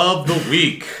game of the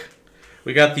week.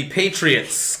 We got the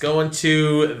Patriots going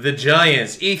to the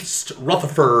Giants. East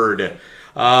Rutherford.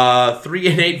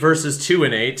 3-8 versus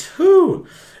 2-8. Whew.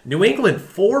 New England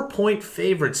 4-point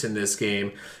favorites in this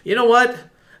game. You know what?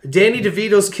 Danny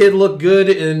DeVito's kid looked good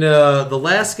in the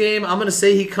last game. I'm going to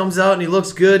say he comes out and he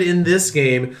looks good in this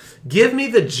game. Give me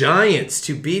the Giants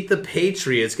to beat the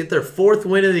Patriots. Get their 4th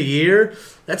win of the year.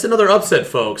 That's another upset,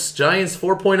 folks. Giants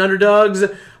 4-point underdogs.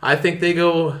 I think they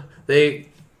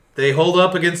hold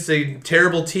up against a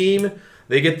terrible team.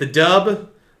 They get the dub.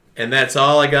 And that's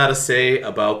all I got to say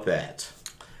about that.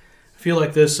 I feel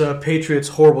like this Patriots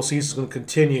horrible season is going to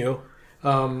continue.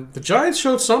 The Giants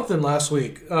showed something last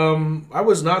week. I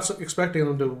was not expecting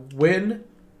them to win.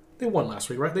 They won last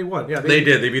week, right? They won. Yeah, they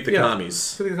did. They beat the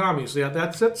Commies. The Commies. Yeah,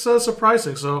 that's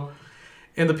surprising. So,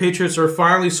 and the Patriots are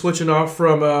finally switching off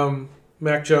from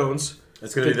Mac Jones.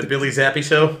 It's going to be the Billy Zappi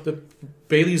show. The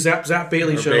Bailey Zap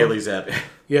Bailey show. Bailey Zappi.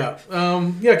 Yeah.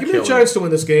 Give me the Giants to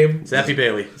win this game. Zappy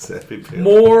Bailey.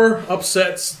 More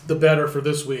upsets, the better for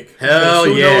this week. Hell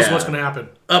who yeah. knows what's going to happen?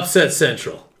 Upset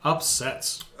Central.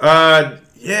 Upsets.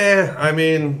 Yeah, I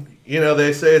mean,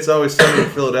 they say it's always sunny in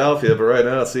Philadelphia, but right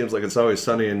now it seems like it's always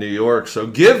sunny in New York. So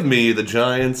give me the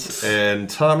Giants and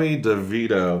Tommy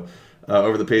DeVito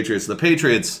over the Patriots. The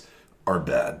Patriots are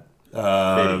bad.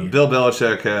 Bill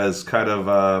Belichick has kind of,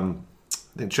 I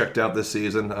think, checked out this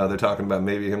season. They're talking about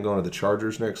maybe him going to the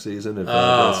Chargers next season if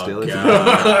Steelers.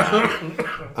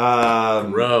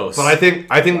 Gross. But I think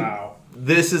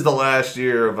this is the last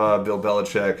year of Bill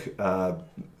Belichick.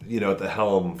 At the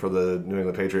helm for the New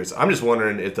England Patriots. I'm just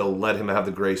wondering if they'll let him have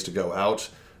the grace to go out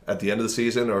at the end of the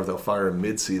season, or if they'll fire him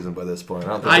mid-season by this point.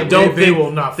 They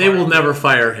will not. They will never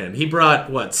fire him. He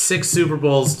brought 6 Super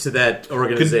Bowls to that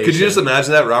organization. Could you just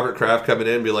imagine that Robert Kraft coming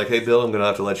in and be like, "Hey, Bill, I'm going to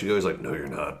have to let you go." He's like, "No, you're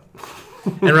not."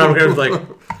 And Robert Kraft's like,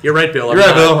 "You're right, Bill. You're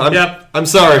right, Bill. Yep. I'm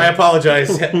sorry. I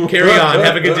apologize. Carry on.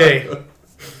 Have a good day."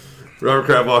 Robert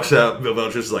Kraft walks out. Bill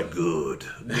Belichick's is like, "Good."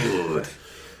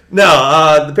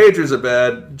 No, the Patriots are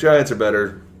bad. Giants are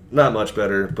better. Not much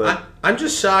better, but I'm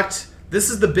just shocked. This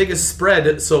is the biggest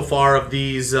spread so far of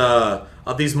these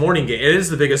morning games. It is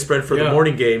the biggest spread for the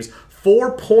morning games.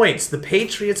 4 points. The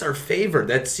Patriots are favored.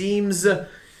 That seems a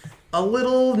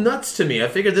little nuts to me. I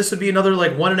figured this would be another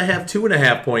 1.5,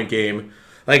 2.5 point game.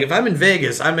 If I'm in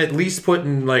Vegas, I'm at least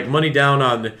putting money down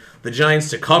on the Giants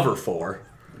to cover 4.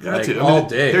 Got to. All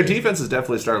day. Their defense has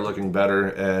definitely started looking better,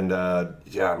 and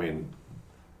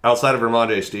outside of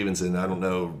Ramondre Stevenson, I don't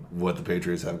know what the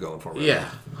Patriots have going for them. Yeah.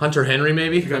 Hunter Henry,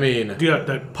 maybe?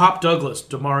 That Pop Douglas,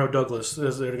 Demario Douglas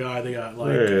is their guy they got.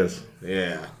 There he is.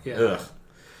 Yeah. Ugh.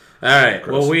 All right.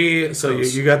 Well, you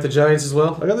got the Giants as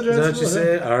well? I got the Giants Is that as what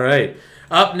you well, say? All right.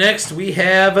 Up next, we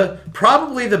have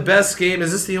probably the best game.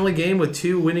 Is this the only game with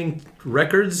 2 winning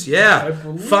records? Yeah.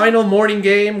 Final morning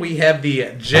game. We have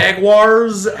the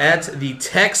Jaguars at the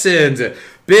Texans.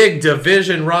 Big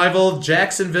division rival.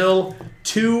 Jacksonville,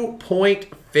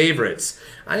 2-point favorites.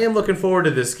 I am looking forward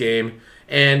to this game.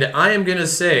 And I am going to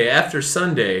say, after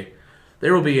Sunday,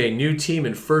 there will be a new team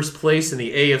in first place in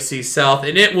the AFC South,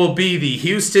 and it will be the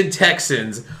Houston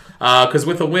Texans. Because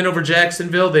with a win over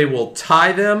Jacksonville, they will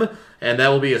tie them, and that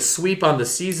will be a sweep on the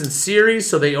season series,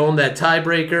 so they own that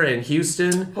tiebreaker, and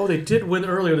Houston... Oh, they did win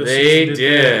earlier this They season.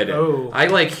 did. Oh. I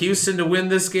like Houston to win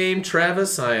this game,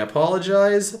 Travis. I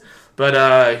apologize.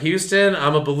 But Houston,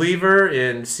 I'm a believer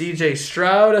in C.J.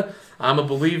 Stroud. I'm a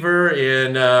believer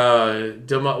in...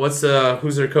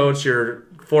 who's their coach? Your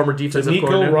former defensive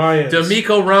coordinator.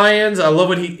 DeMeco Ryans. I love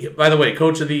what he... By the way,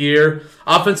 Coach of the Year.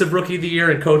 Offensive Rookie of the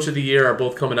Year and Coach of the Year are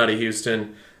both coming out of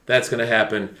Houston. That's going to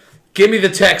happen. Give me the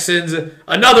Texans.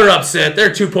 Another upset.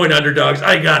 They're 2-point underdogs.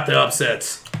 I got the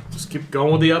upsets. Just keep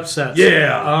going with the upsets.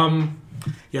 Yeah.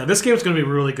 Yeah, this game's going to be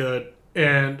really good,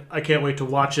 and I can't wait to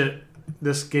watch it.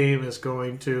 This game is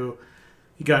going to...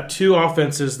 You got 2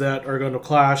 offenses that are going to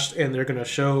clash, and they're going to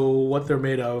show what they're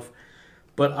made of.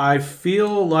 But I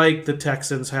feel like the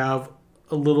Texans have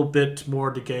a little bit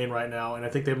more to gain right now, and I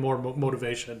think they have more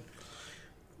motivation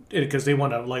because they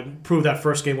want to prove that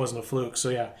first game wasn't a fluke. So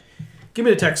yeah, give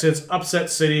me the Texans. Upset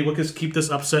City. We can keep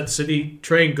this upset City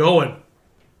train going.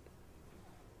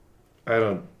 I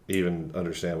don't even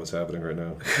understand what's happening right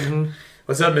now.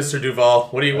 What's up, Mr. Duval?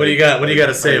 What do you got? What do you got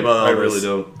to say about all this?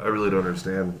 I really don't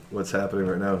understand what's happening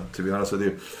right now, to be honest with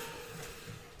you.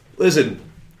 Listen,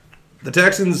 the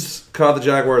Texans caught the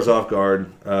Jaguars off guard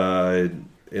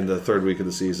in the 3rd week of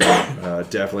the season.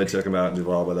 Definitely took them out in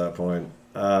Duval by that point.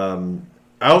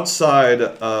 Outside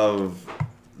of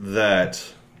that,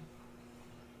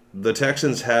 the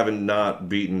Texans haven't not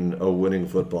beaten a winning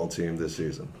football team this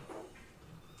season.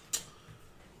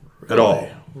 At all.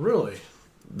 Really?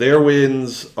 Their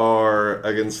wins are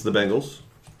against the Bengals.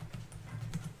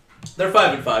 They're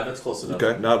 5-5. That's close enough.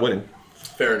 Okay, not winning.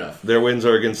 Fair enough. Their wins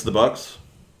are against the Bucks.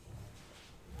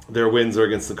 Their wins are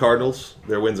against the Cardinals.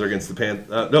 Their wins are against the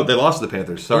Panthers. No, they lost to the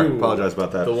Panthers. Sorry, apologize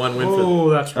about that. The one win Oh,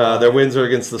 that's right. Their wins are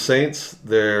against the Saints.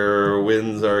 Their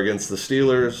wins are against the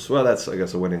Steelers. Well, that's, I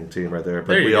guess, a winning team right there. But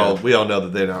There you go. we all know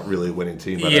that they're not really a winning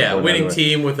team. By that Yeah, point winning anyway.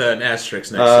 team with an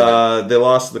asterisk next to They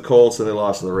lost to the Colts and they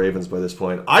lost to the Ravens by this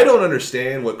point. I don't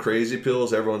understand what crazy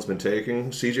pills everyone's been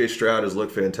taking. C.J. Stroud has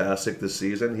looked fantastic this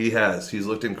season. He has. He's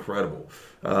looked incredible.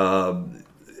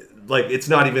 It's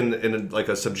not even in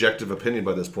a subjective opinion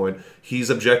by this point. He's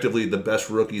objectively the best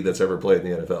rookie that's ever played in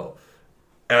the NFL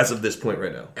as of this point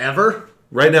right now. it. Ever?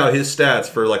 Right now, his stats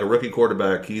for a rookie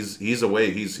quarterback, he's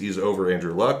away. He's over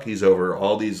Andrew Luck. He's over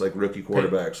all these rookie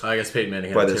quarterbacks. I guess Peyton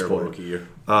Manning had By a this terrible point. rookie year.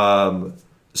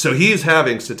 So he's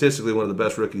having statistically one of the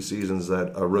best rookie seasons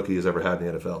that a rookie has ever had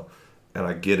in the NFL. And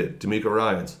I get it. DeMeco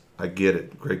Ryans, I get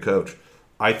it. Great coach.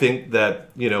 I think that,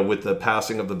 with the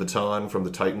passing of the baton from the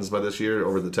Titans by this year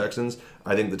over the Texans,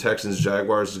 I think the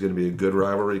Texans-Jaguars is going to be a good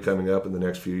rivalry coming up in the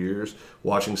next few years.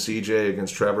 Watching CJ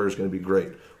against Trevor is going to be great.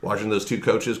 Watching those two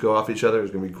coaches go off each other is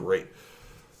going to be great.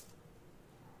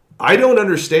 I don't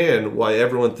understand why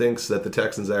everyone thinks that the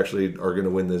Texans actually are going to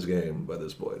win this game by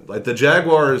this point. The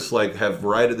Jaguars have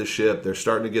righted the ship. They're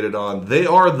starting to get it on. They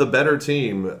are the better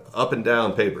team up and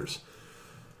down papers.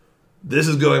 This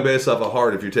is going based off of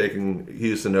heart if you're taking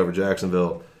Houston over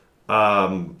Jacksonville.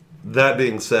 That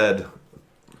being said,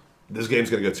 this game's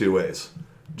going to go 2 ways.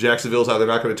 Jacksonville's either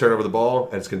not going to turn over the ball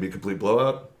and it's going to be a complete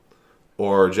blowout,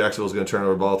 or Jacksonville's going to turn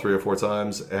over the ball 3 or 4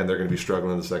 times and they're going to be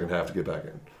struggling in the second half to get back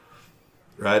in.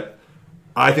 Right?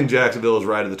 I think Jacksonville is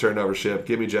right at the turnover ship.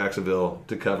 Give me Jacksonville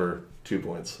to cover 2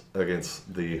 points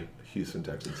against the Houston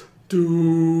Texans.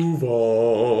 Duval.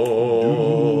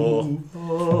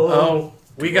 Oh,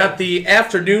 we got the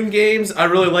afternoon games. I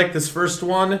really like this first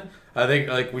one. I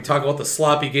think we talk about the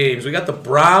sloppy games. We got the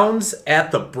Browns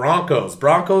at the Broncos.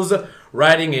 Broncos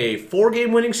riding a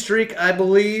 4-game winning streak, I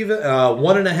believe.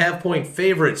 1.5-point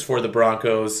favorites for the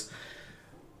Broncos.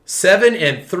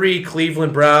 7-3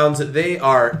 Cleveland Browns. They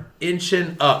are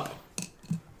inching up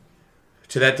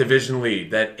to that division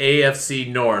lead, that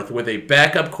AFC North, with a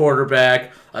backup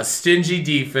quarterback, a stingy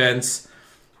defense.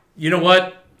 You know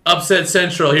what? Upset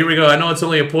Central. Here we go. I know it's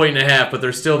only 1.5, but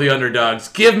they're still the underdogs.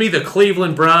 Give me the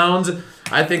Cleveland Browns.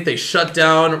 I think they shut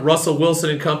down Russell Wilson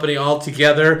and company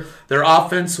altogether. Their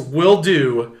offense will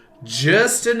do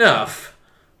just enough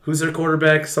Who's their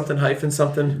quarterback? Something hyphen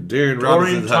something. Darian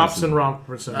Dorian Robinson.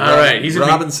 Thompson-Robinson. All right, he's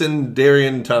gonna Robinson,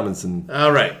 Darian Tomlinson.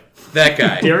 All right, that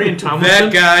guy. Darian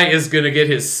Tomlinson? That guy is going to get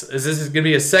his. Is this going to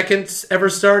be his second ever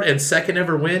start and second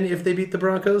ever win if they beat the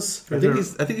Broncos? I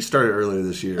think he started earlier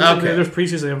this year. Okay. There's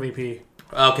preseason MVP.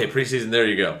 Okay, preseason. There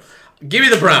you go. Give me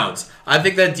the Browns. I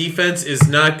think that defense is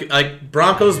not like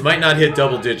Broncos might not hit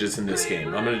double digits in this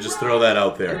game. I'm going to just throw that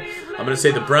out there. I'm going to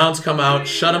say the Browns come out,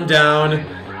 shut them down,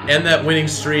 end that winning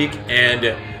streak,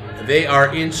 and they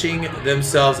are inching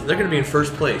themselves. They're going to be in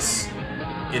first place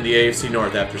in the AFC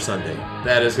North after Sunday.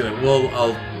 That is going to.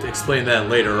 I'll explain that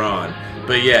later on.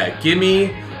 But yeah, give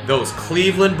me those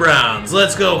Cleveland Browns.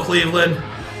 Let's go, Cleveland.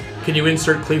 Can you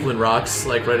insert Cleveland Rocks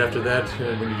like right after that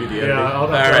when you do the editing? Yeah, all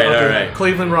right.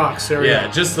 Cleveland Rocks. There we go.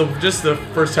 Yeah, just the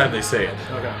first time they say it.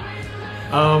 Okay.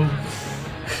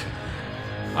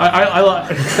 I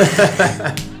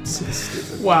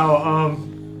wow.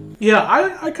 Yeah,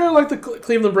 I kind of like the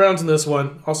Cleveland Browns in this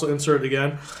one. Also insert it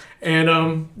again, and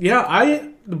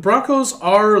the Broncos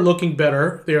are looking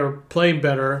better. They are playing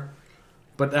better,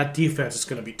 but that defense is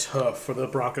going to be tough for the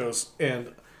Broncos.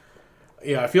 And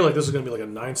yeah, I feel like this is going to be like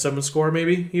a 9-7 score,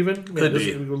 maybe even. Could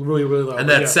be really low. And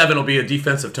that 7 will be a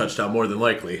defensive touchdown more than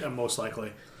likely. Yeah, most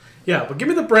likely. Yeah, but give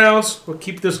me the Browns. We'll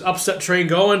keep this upset train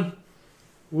going.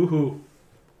 Woohoo!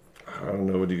 I don't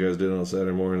know what you guys did on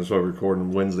Saturday morning. That's why we're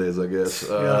recording Wednesdays, I guess.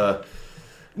 Yeah.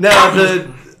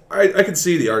 I could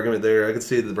see the argument there. I could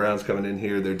see the Browns coming in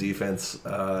here, their defense,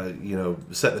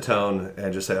 set the tone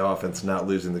and just say offense not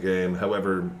losing the game.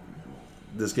 However,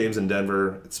 this game's in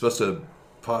Denver. It's supposed to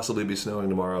possibly be snowing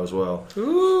tomorrow as well.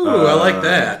 Ooh, I like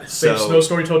that. Same snow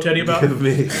story you told Teddy about? Give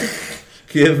me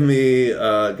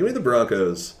the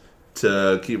Broncos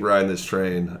to keep riding this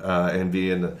train and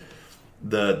being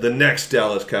the next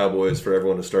Dallas Cowboys for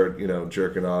everyone to start,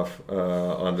 jerking off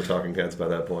on the talking cats by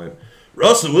that point.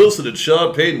 Russell Wilson and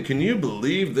Sean Payton. Can you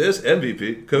believe this?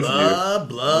 MVP. Coach of the year.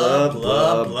 Blah,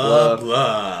 blah, blah,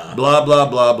 blah. Blah, blah,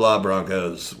 blah, blah.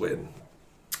 Broncos win.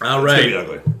 All right. It's gonna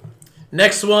be ugly.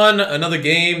 Next one, another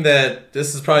game that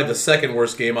this is probably the second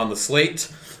worst game on the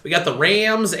slate. We got the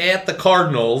Rams at the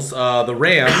Cardinals. The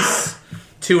Rams,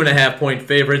 2.5-point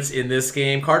favorites in this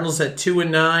game. Cardinals at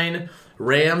 2-9.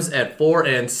 Rams at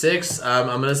 4-6. I'm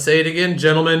going to say it again,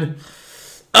 gentlemen.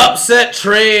 Upset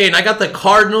train. I got the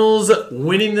Cardinals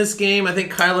winning this game. I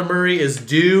think Kyler Murray is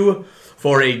due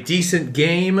for a decent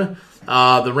game.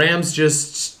 The Rams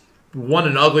just won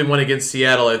an ugly one against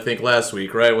Seattle, I think, last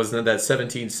week, right? Wasn't it that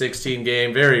 17-16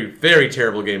 game? Very, very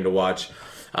terrible game to watch.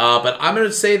 But I'm going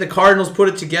to say the Cardinals put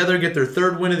it together, get their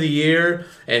third win of the year,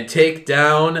 and take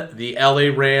down the LA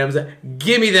Rams.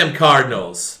 Give me them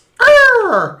Cardinals.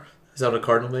 Arr! Is that what a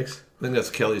Cardinal makes? I think that's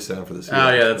Kelly's sound for the Seahawks.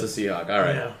 Oh, yeah, that's a Seahawk. All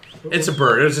right. Yeah. It's a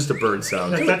bird. It's just a bird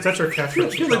sound. That's our I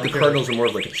catchphrase. feel like the Cardinals are more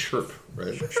of like a chirp,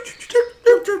 right? Yeah,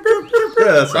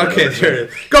 that's Okay, there it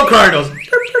is. Go Cardinals!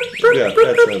 Yeah,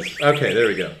 that's Okay, there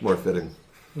we go. more fitting.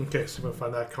 Okay, so we'll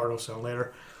find that Cardinal sound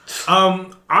later.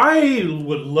 I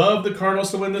would love the Cardinals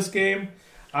to win this game.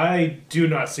 I do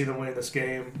not see them winning this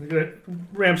game.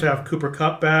 Rams have Cooper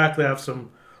Kupp back. They have some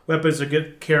weapons to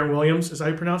get Karen Williams. Is that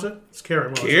how you pronounce it? It's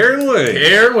Karen Williams. Karen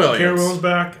Williams. Karen Williams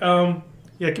back.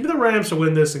 Yeah, give me the Rams to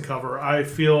win this and cover. I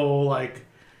feel like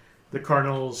the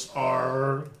Cardinals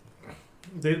are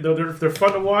they're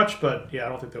fun to watch, but yeah, I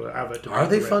don't think they'll have it. Are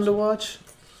they fun to watch?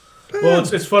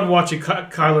 Well, it's fun watching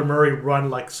Kyler Murray run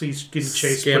like he's getting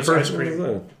chased with Scamper. ice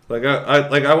cream.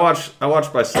 I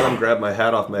watched my son grab my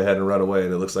hat off my head and run away,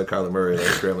 and it looks like Kyler Murray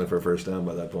scrambling for a first down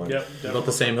by that point. Yep, About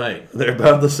the same height. They're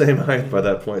about the same height by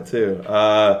that point too.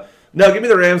 No, give me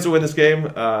the Rams to win this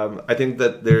game. I think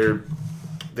that they're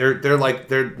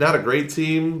not a great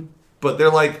team, but they're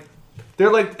like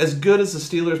as good as the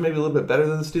Steelers, maybe a little bit better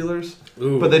than the Steelers.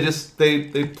 Ooh. But they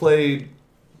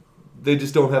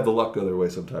just don't have the luck go their way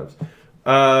sometimes.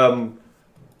 I don't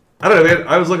know, man.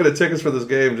 I was looking at tickets for this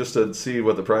game just to see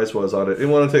what the price was on it.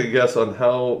 Anyone want to take a guess on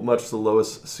how much the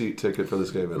lowest seat ticket for this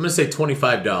game is? I'm going to say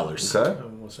 $25. Okay.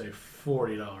 I'm going to say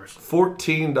 $40.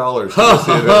 $14.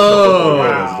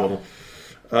 Oh,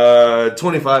 wow.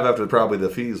 25 after probably the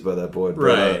fees by that point.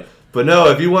 Right. But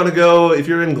no, if you want to go, if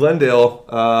you're in Glendale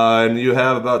and you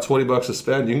have about $20 to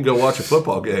spend, you can go watch a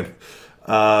football game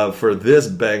for this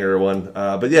banger one.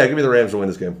 But yeah, give me the Rams to win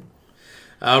this game.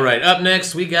 All right, up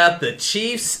next, we got the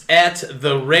Chiefs at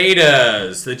the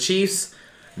Raiders. The Chiefs,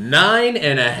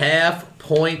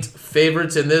 9.5-point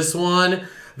favorites in this one.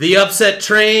 The upset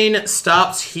train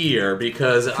stops here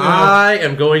because I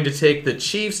am going to take the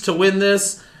Chiefs to win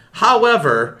this.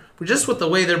 However, just with the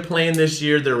way they're playing this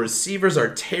year, their receivers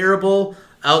are terrible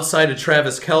outside of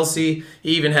Travis Kelce.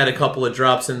 He even had a couple of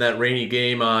drops in that rainy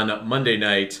game on Monday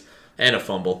night and a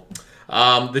fumble.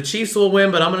 The Chiefs will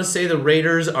win, but I'm going to say the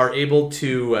Raiders are able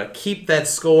to keep that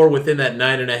score within that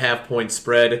 9.5 point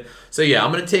spread. So yeah,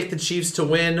 I'm going to take the Chiefs to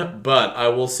win, but I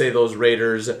will say those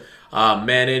Raiders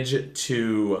manage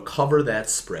to cover that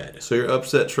spread. So your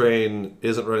upset train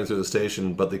isn't running through the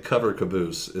station, but the cover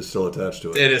caboose is still attached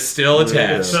to it. It is still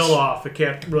attached. It fell off. It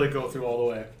can't really go through all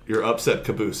the way. Your upset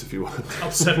caboose, if you want.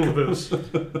 Upset caboose.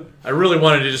 I really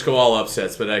wanted to just go all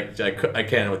upsets, but I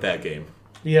can't with that game.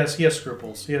 He has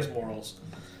scruples. He has morals.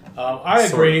 I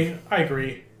agree. I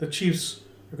agree. The Chiefs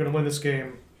are going to win this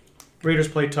game. Raiders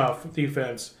play tough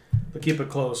defense. They'll keep it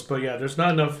close. But yeah, there's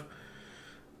not enough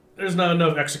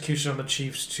execution on the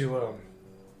Chiefs to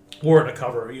warrant a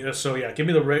cover. Yeah, so yeah, give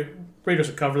me the Raiders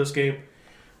to cover this game,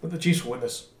 but the Chiefs will win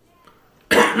this.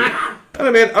 I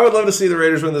mean, man, I would love to see the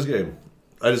Raiders win this game.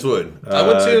 I just would. I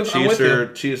would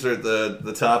too. Chiefs are at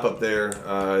the top up there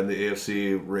in the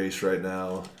AFC race right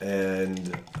now,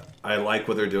 and I like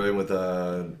what they're doing with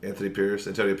Antonio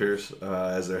Pierce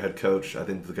as their head coach. I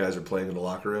think the guys are playing in the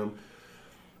locker room,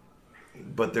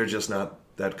 but they're just not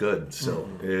that good. So,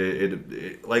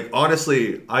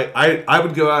 honestly, I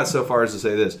would go out so far as to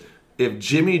say this: if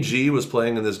Jimmy G was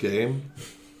playing in this game,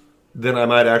 then I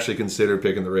might actually consider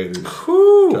picking the Raiders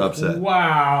to upset.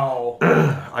 Wow.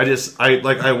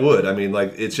 I would. I mean,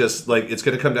 it's just it's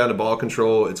going to come down to ball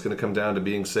control. It's going to come down to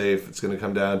being safe. It's going to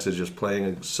come down to just playing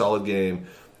a solid game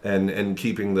and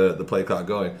keeping the play clock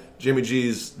going. Jimmy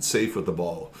G's safe with the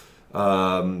ball.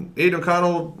 Aiden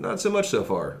O'Connell, not so much so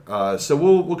far. So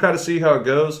we'll kind of see how it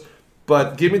goes.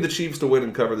 But give me the Chiefs to win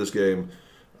and cover this game,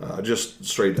 just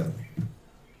straight down.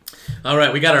 All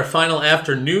right, we got our final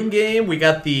afternoon game. We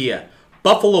got the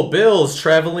Buffalo Bills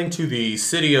traveling to the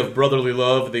city of brotherly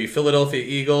love, the Philadelphia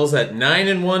Eagles, at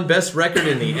 9-1, best record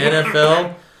in the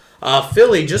NFL.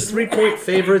 Philly, just 3-point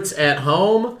favorites at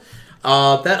home.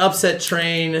 That upset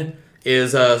train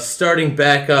is starting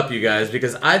back up, you guys,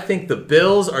 because I think the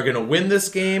Bills are going to win this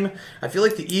game. I feel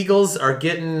like the Eagles are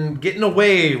getting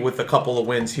away with a couple of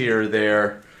wins here or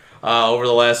there over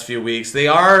the last few weeks. They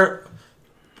are...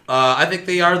 I think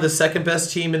they are the second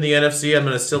best team in the NFC. I'm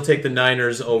going to still take the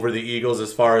Niners over the Eagles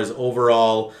as far as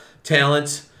overall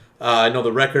talent. I know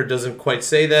the record doesn't quite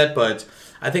say that, but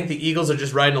I think the Eagles are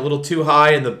just riding a little too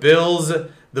high, and the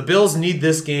Bills need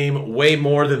this game way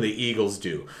more than the Eagles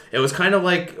do. It was kind of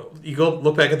like you go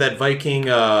look back at that Viking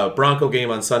Bronco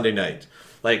game on Sunday night.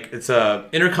 It's a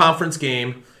interconference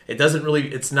game.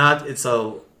 It's not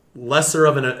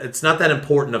that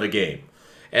important of a game.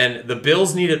 And the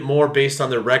Bills need it more based on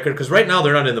their record, because right now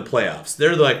they're not in the playoffs.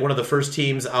 They're one of the first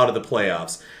teams out of the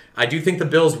playoffs. I do think the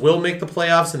Bills will make the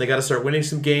playoffs, and they got to start winning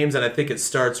some games, and I think it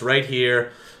starts right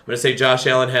here. I'm going to say Josh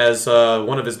Allen has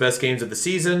one of his best games of the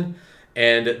season,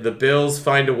 and the Bills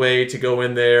find a way to go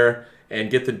in there and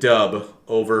get the dub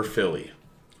over Philly.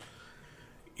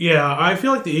 Yeah, I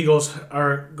feel like the Eagles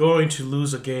are going to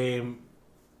lose a game.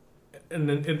 And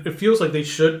it feels like they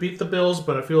should beat the Bills,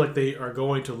 but I feel like they are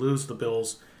going to lose the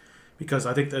Bills because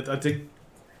I think they're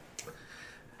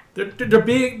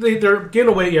getting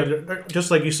away. Yeah, they're, just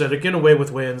like you said, they're getting away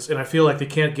with wins, and I feel like they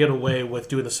can't get away with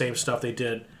doing the same stuff they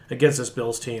did against this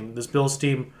Bills team. This Bills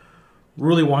team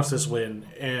really wants this win,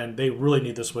 and they really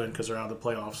need this win because they're out of the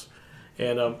playoffs.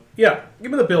 And yeah,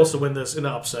 give me the Bills to win this in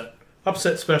an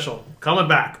upset special coming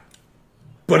back.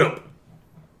 But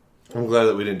I'm glad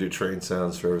that we didn't do train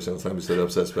sounds for every single time we said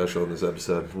upset special in this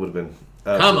episode. It would have been...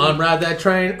 Come on, ride that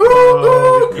train. Ooh,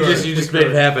 ooh. You just made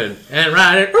it happen. And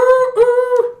ride it. Ooh,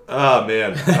 ooh. Oh,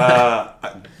 man.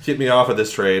 Get me off of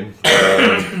this train.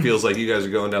 Feels like you guys are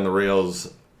going down the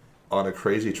rails on a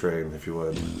crazy train, if you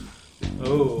would.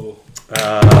 Oh.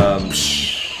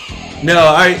 No,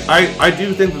 I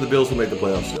do think that the Bills will make the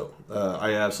playoffs still.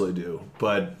 I absolutely do.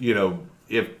 But,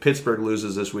 if Pittsburgh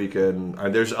loses this weekend,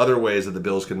 there's other ways that the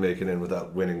Bills can make it in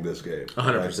without winning this game.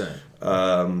 100%.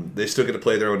 Right? They still get to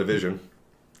play their own division.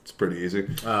 It's pretty easy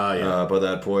yeah. by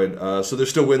that point. So there's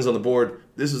still wins on the board.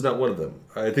 This is not one of them.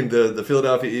 I think the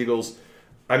Philadelphia Eagles,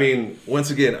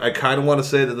 once again, I kind of want to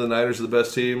say that the Niners are the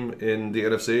best team in the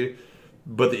NFC,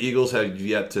 but the Eagles have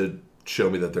yet to show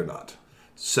me that they're not.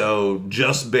 So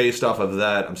just based off of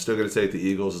that, I'm still going to take the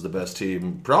Eagles as the best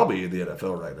team probably in the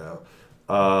NFL right now.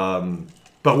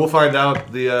 But we'll find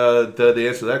out the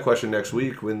answer to that question next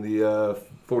week when the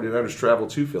 49ers travel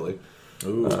to Philly.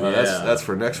 Ooh, that's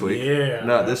for next week,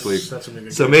 not this week.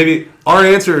 So maybe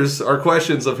our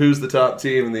questions of who's the top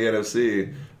team in the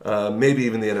NFC, maybe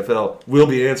even the NFL, will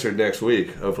be answered next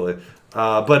week, hopefully.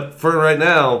 But for right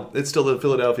now, it's still the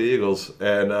Philadelphia Eagles,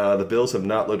 and the Bills have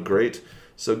not looked great.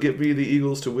 So give me the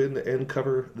Eagles to win and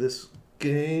cover this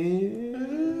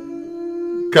game.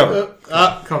 Cover.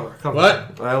 Cover.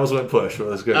 What? I almost went push, but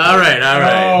that's good. All right.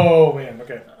 Oh, man.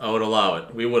 Okay. I would allow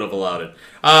it. We would have allowed it.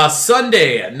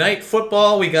 Sunday night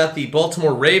football, we got the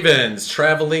Baltimore Ravens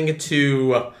traveling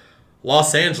to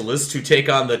Los Angeles to take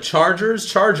on the Chargers.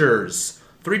 Chargers,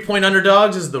 3-point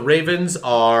underdogs as the Ravens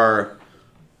are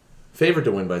favored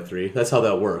to win by 3. That's how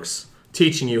that works.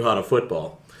 Teaching you how to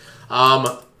football.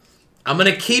 I'm going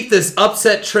to keep this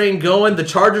upset train going. The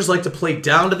Chargers like to play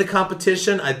down to the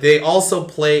competition. They also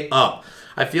play up.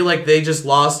 I feel like they just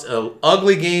lost an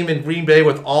ugly game in Green Bay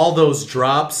with all those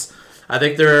drops. I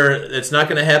think it's not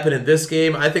going to happen in this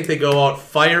game. I think they go out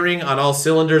firing on all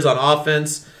cylinders on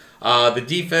offense. The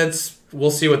defense,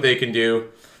 we'll see what they can do.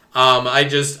 I'm going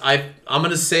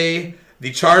to say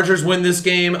the Chargers win this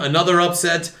game, another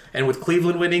upset, and with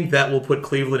Cleveland winning, that will put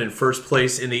Cleveland in first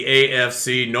place in the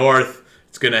AFC North.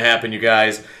 It's going to happen, you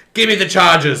guys. Give me the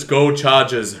Chargers. Go,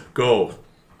 Chargers. Go.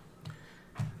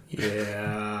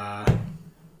 Yeah.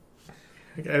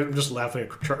 I'm just laughing at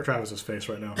Travis's face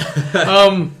right now.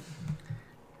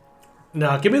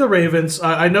 No, give me the Ravens.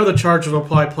 I know the Chargers will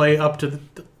probably play up to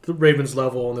the Ravens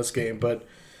level in this game, but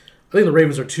I think the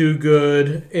Ravens are too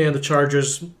good, and the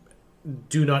Chargers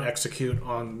do not execute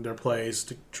on their plays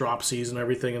to drop C's and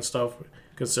everything and stuff,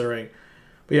 considering.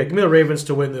 But yeah, give me the Ravens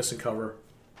to win this and cover.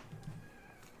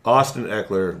 Austin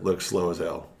Eckler looks slow as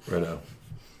hell right now.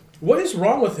 What is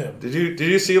wrong with him? Did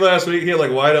you see last week? He had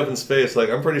like wide open space. Like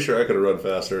I'm pretty sure I could have run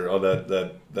faster on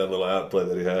that little outplay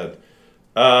that he had.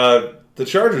 The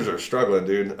Chargers are struggling,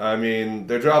 dude. I mean,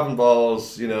 they're dropping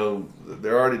balls. You know,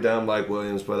 they're already down Mike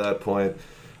Williams by that point.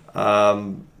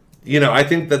 I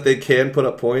think that they can put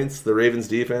up points. The Ravens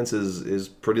defense is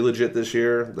pretty legit this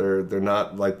year. They're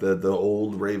not like the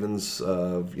old Ravens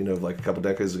like a couple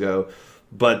decades ago.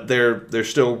 But they're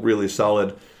still really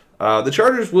solid. The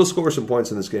Chargers will score some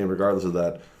points in this game regardless of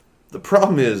that. The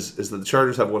problem is that the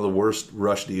Chargers have one of the worst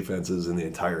rush defenses in the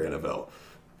entire NFL.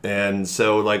 And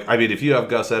so, if you have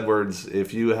Gus Edwards,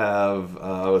 if you have,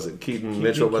 Keaton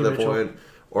Mitchell by that point,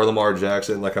 or Lamar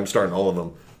Jackson, I'm starting all of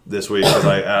them this week because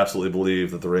I absolutely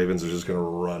believe that the Ravens are just going to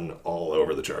run all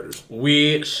over the Chargers.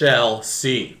 We shall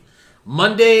see.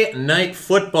 Monday Night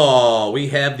Football. We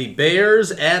have the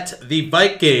Bears at the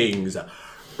Vikings.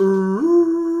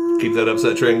 Keep that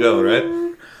upset train going, right?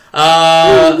 So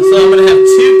I'm going to have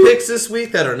 2 picks this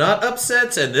week that are not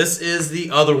upsets, and this is the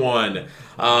other one.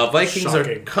 Vikings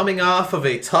are coming off of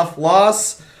a tough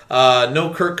loss.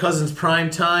 No Kirk Cousins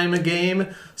primetime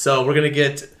game, so we're going to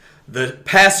get the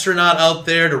Pastronaut out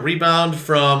there to rebound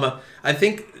from, I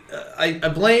think, I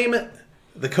blame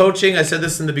the coaching. I said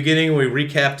this in the beginning when we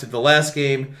recapped the last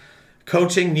game.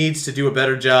 Coaching needs to do a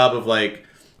better job of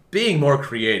being more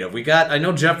creative. I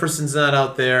know Jefferson's not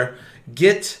out there.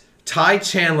 Get Ty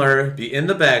Chandler be in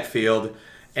the backfield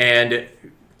and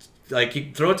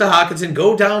you throw it to Hockenson.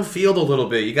 Go downfield a little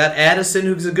bit. You got Addison,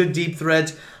 who's a good deep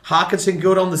threat. Hockenson,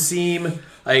 go down the seam.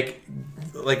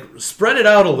 Spread it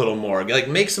out a little more.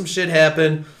 Make some shit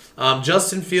happen.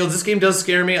 Justin Fields. This game does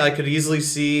scare me. I could easily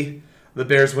see the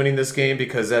Bears winning this game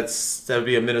because that would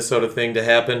be a Minnesota thing to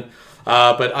happen.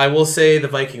 But I will say the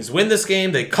Vikings win this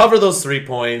game. They cover those 3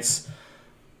 points.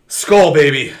 Skull,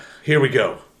 baby. Here we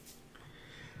go.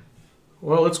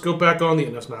 Well, let's go back on the...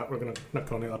 We're going to not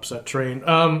go on the upset train.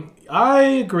 I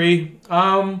agree.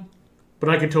 But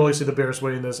I could totally see the Bears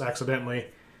winning this accidentally.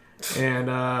 And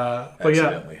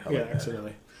accidentally.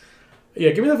 Accidentally.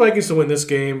 Yeah, give me the Vikings to win this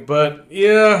game. But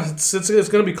yeah, it's going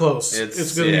to be close.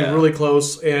 It's going to be really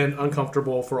close and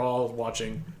uncomfortable for all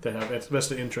watching that have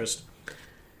vested interest.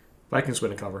 Vikings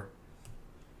going to cover.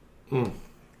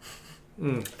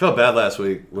 Felt bad last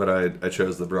week when I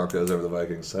chose the Broncos over the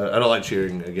Vikings. I don't like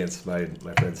cheering against my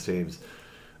friends' teams.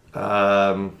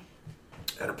 And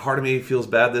a part of me feels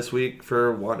bad this week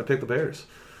for wanting to pick the Bears.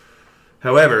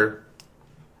 However,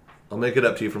 I'll make it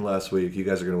up to you from last week. You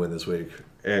guys are going to win this week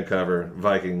and cover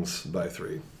Vikings by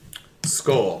 3.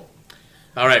 Skull.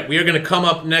 All right, we are going to come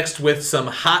up next with some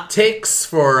hot takes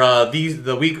for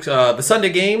the Sunday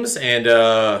games, and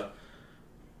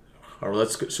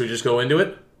should we just go into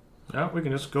it? Yeah, we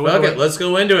can just go into it. Okay, let's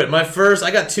go into it.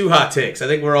 I got 2 hot takes. I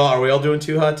think are we all doing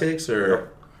 2 hot takes?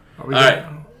 Or all right.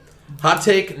 Hot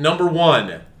take number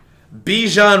 1.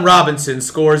 Bijan Robinson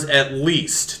scores at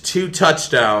least 2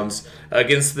 touchdowns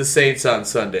against the Saints on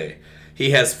Sunday.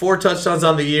 He has 4 touchdowns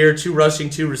on the year, 2 rushing,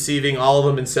 2 receiving, all of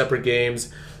them in separate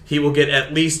games. He will get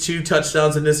at least 2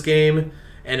 touchdowns in this game,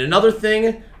 And another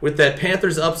thing with that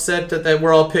Panthers upset that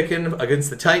we're all picking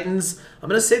against the Titans, I'm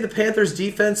going to say the Panthers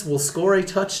defense will score a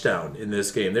touchdown in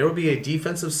this game. There will be a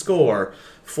defensive score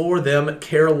for them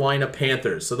Carolina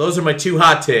Panthers. So those are my 2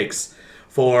 hot takes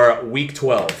for Week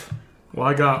 12. Well,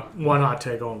 I got one hot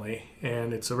take only,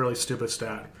 and it's a really stupid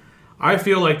stat. I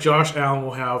feel like Josh Allen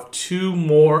will have tush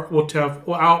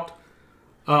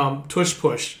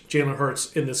push Jalen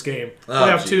Hurts in this game. We'll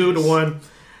have 2-1.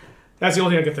 That's the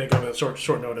only thing I can think of at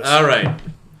short notice. All right.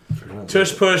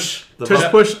 Tush push.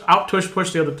 Tush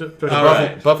push the other. All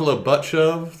right. Buffalo butt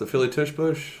shove, the Philly tush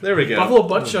push. There we go. Buffalo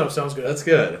butt shove sounds good. That's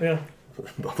good. Yeah.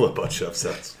 Buffalo butt shove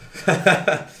sounds.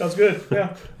 Sounds good.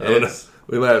 Yeah. I don't know.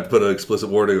 We might have to put an explicit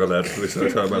warning on that if we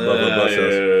start talking about Buffalo butt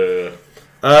shoves.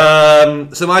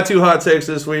 So my 2 hot takes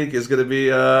this week is going to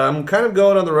be I'm kind of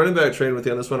going on the running back train with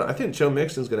you on this one. I think Joe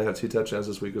Mixon's going to have 2 touchdowns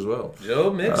this week as well.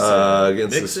 Joe Mixon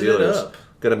against mixing the Steelers. it up.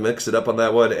 Going to mix it up on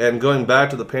that one. And going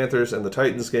back to the Panthers and the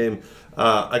Titans game,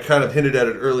 I kind of hinted at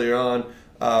it earlier on.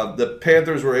 The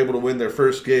Panthers were able to win their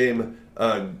first game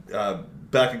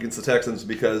back against the Texans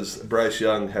because Bryce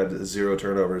Young had 0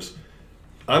 turnovers.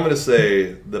 I'm going to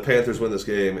say the Panthers win this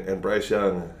game and Bryce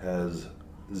Young has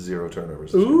 0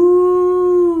 turnovers.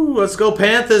 Ooh, let's go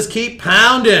Panthers. Keep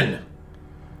pounding.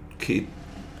 Keep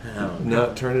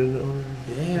not turning it over.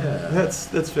 Yeah.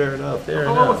 That's fair enough.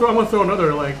 I'm going to throw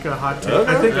another hot take.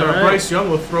 Okay. I think All right. Bryce Young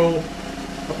will throw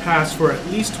a pass for at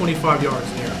least 25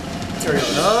 yards in the air.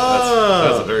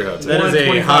 That's a very hot take. That is a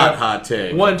 125. hot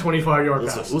take. 125-yard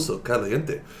pass. Uso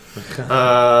caliente.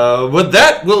 With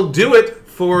that, we'll do it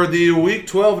for the Week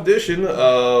 12 edition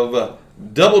of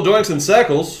Double Doinks and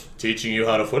Sackles. Teaching you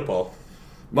how to football.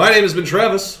 My name has been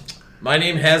Travis. My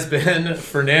name has been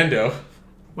Fernando.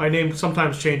 My name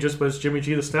sometimes changes, but it's Jimmy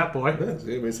G, the stat boy. Yeah,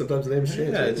 I mean, sometimes the names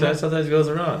change. Yeah, it sometimes goes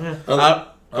around. Yeah.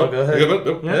 Go ahead.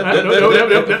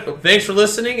 Yep. Thanks for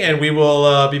listening, and we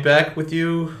will be back with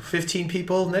you 15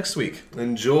 people next week.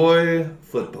 Enjoy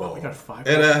football. We got 5.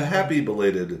 And a happy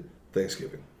belated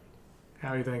Thanksgiving.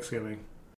 Happy Thanksgiving.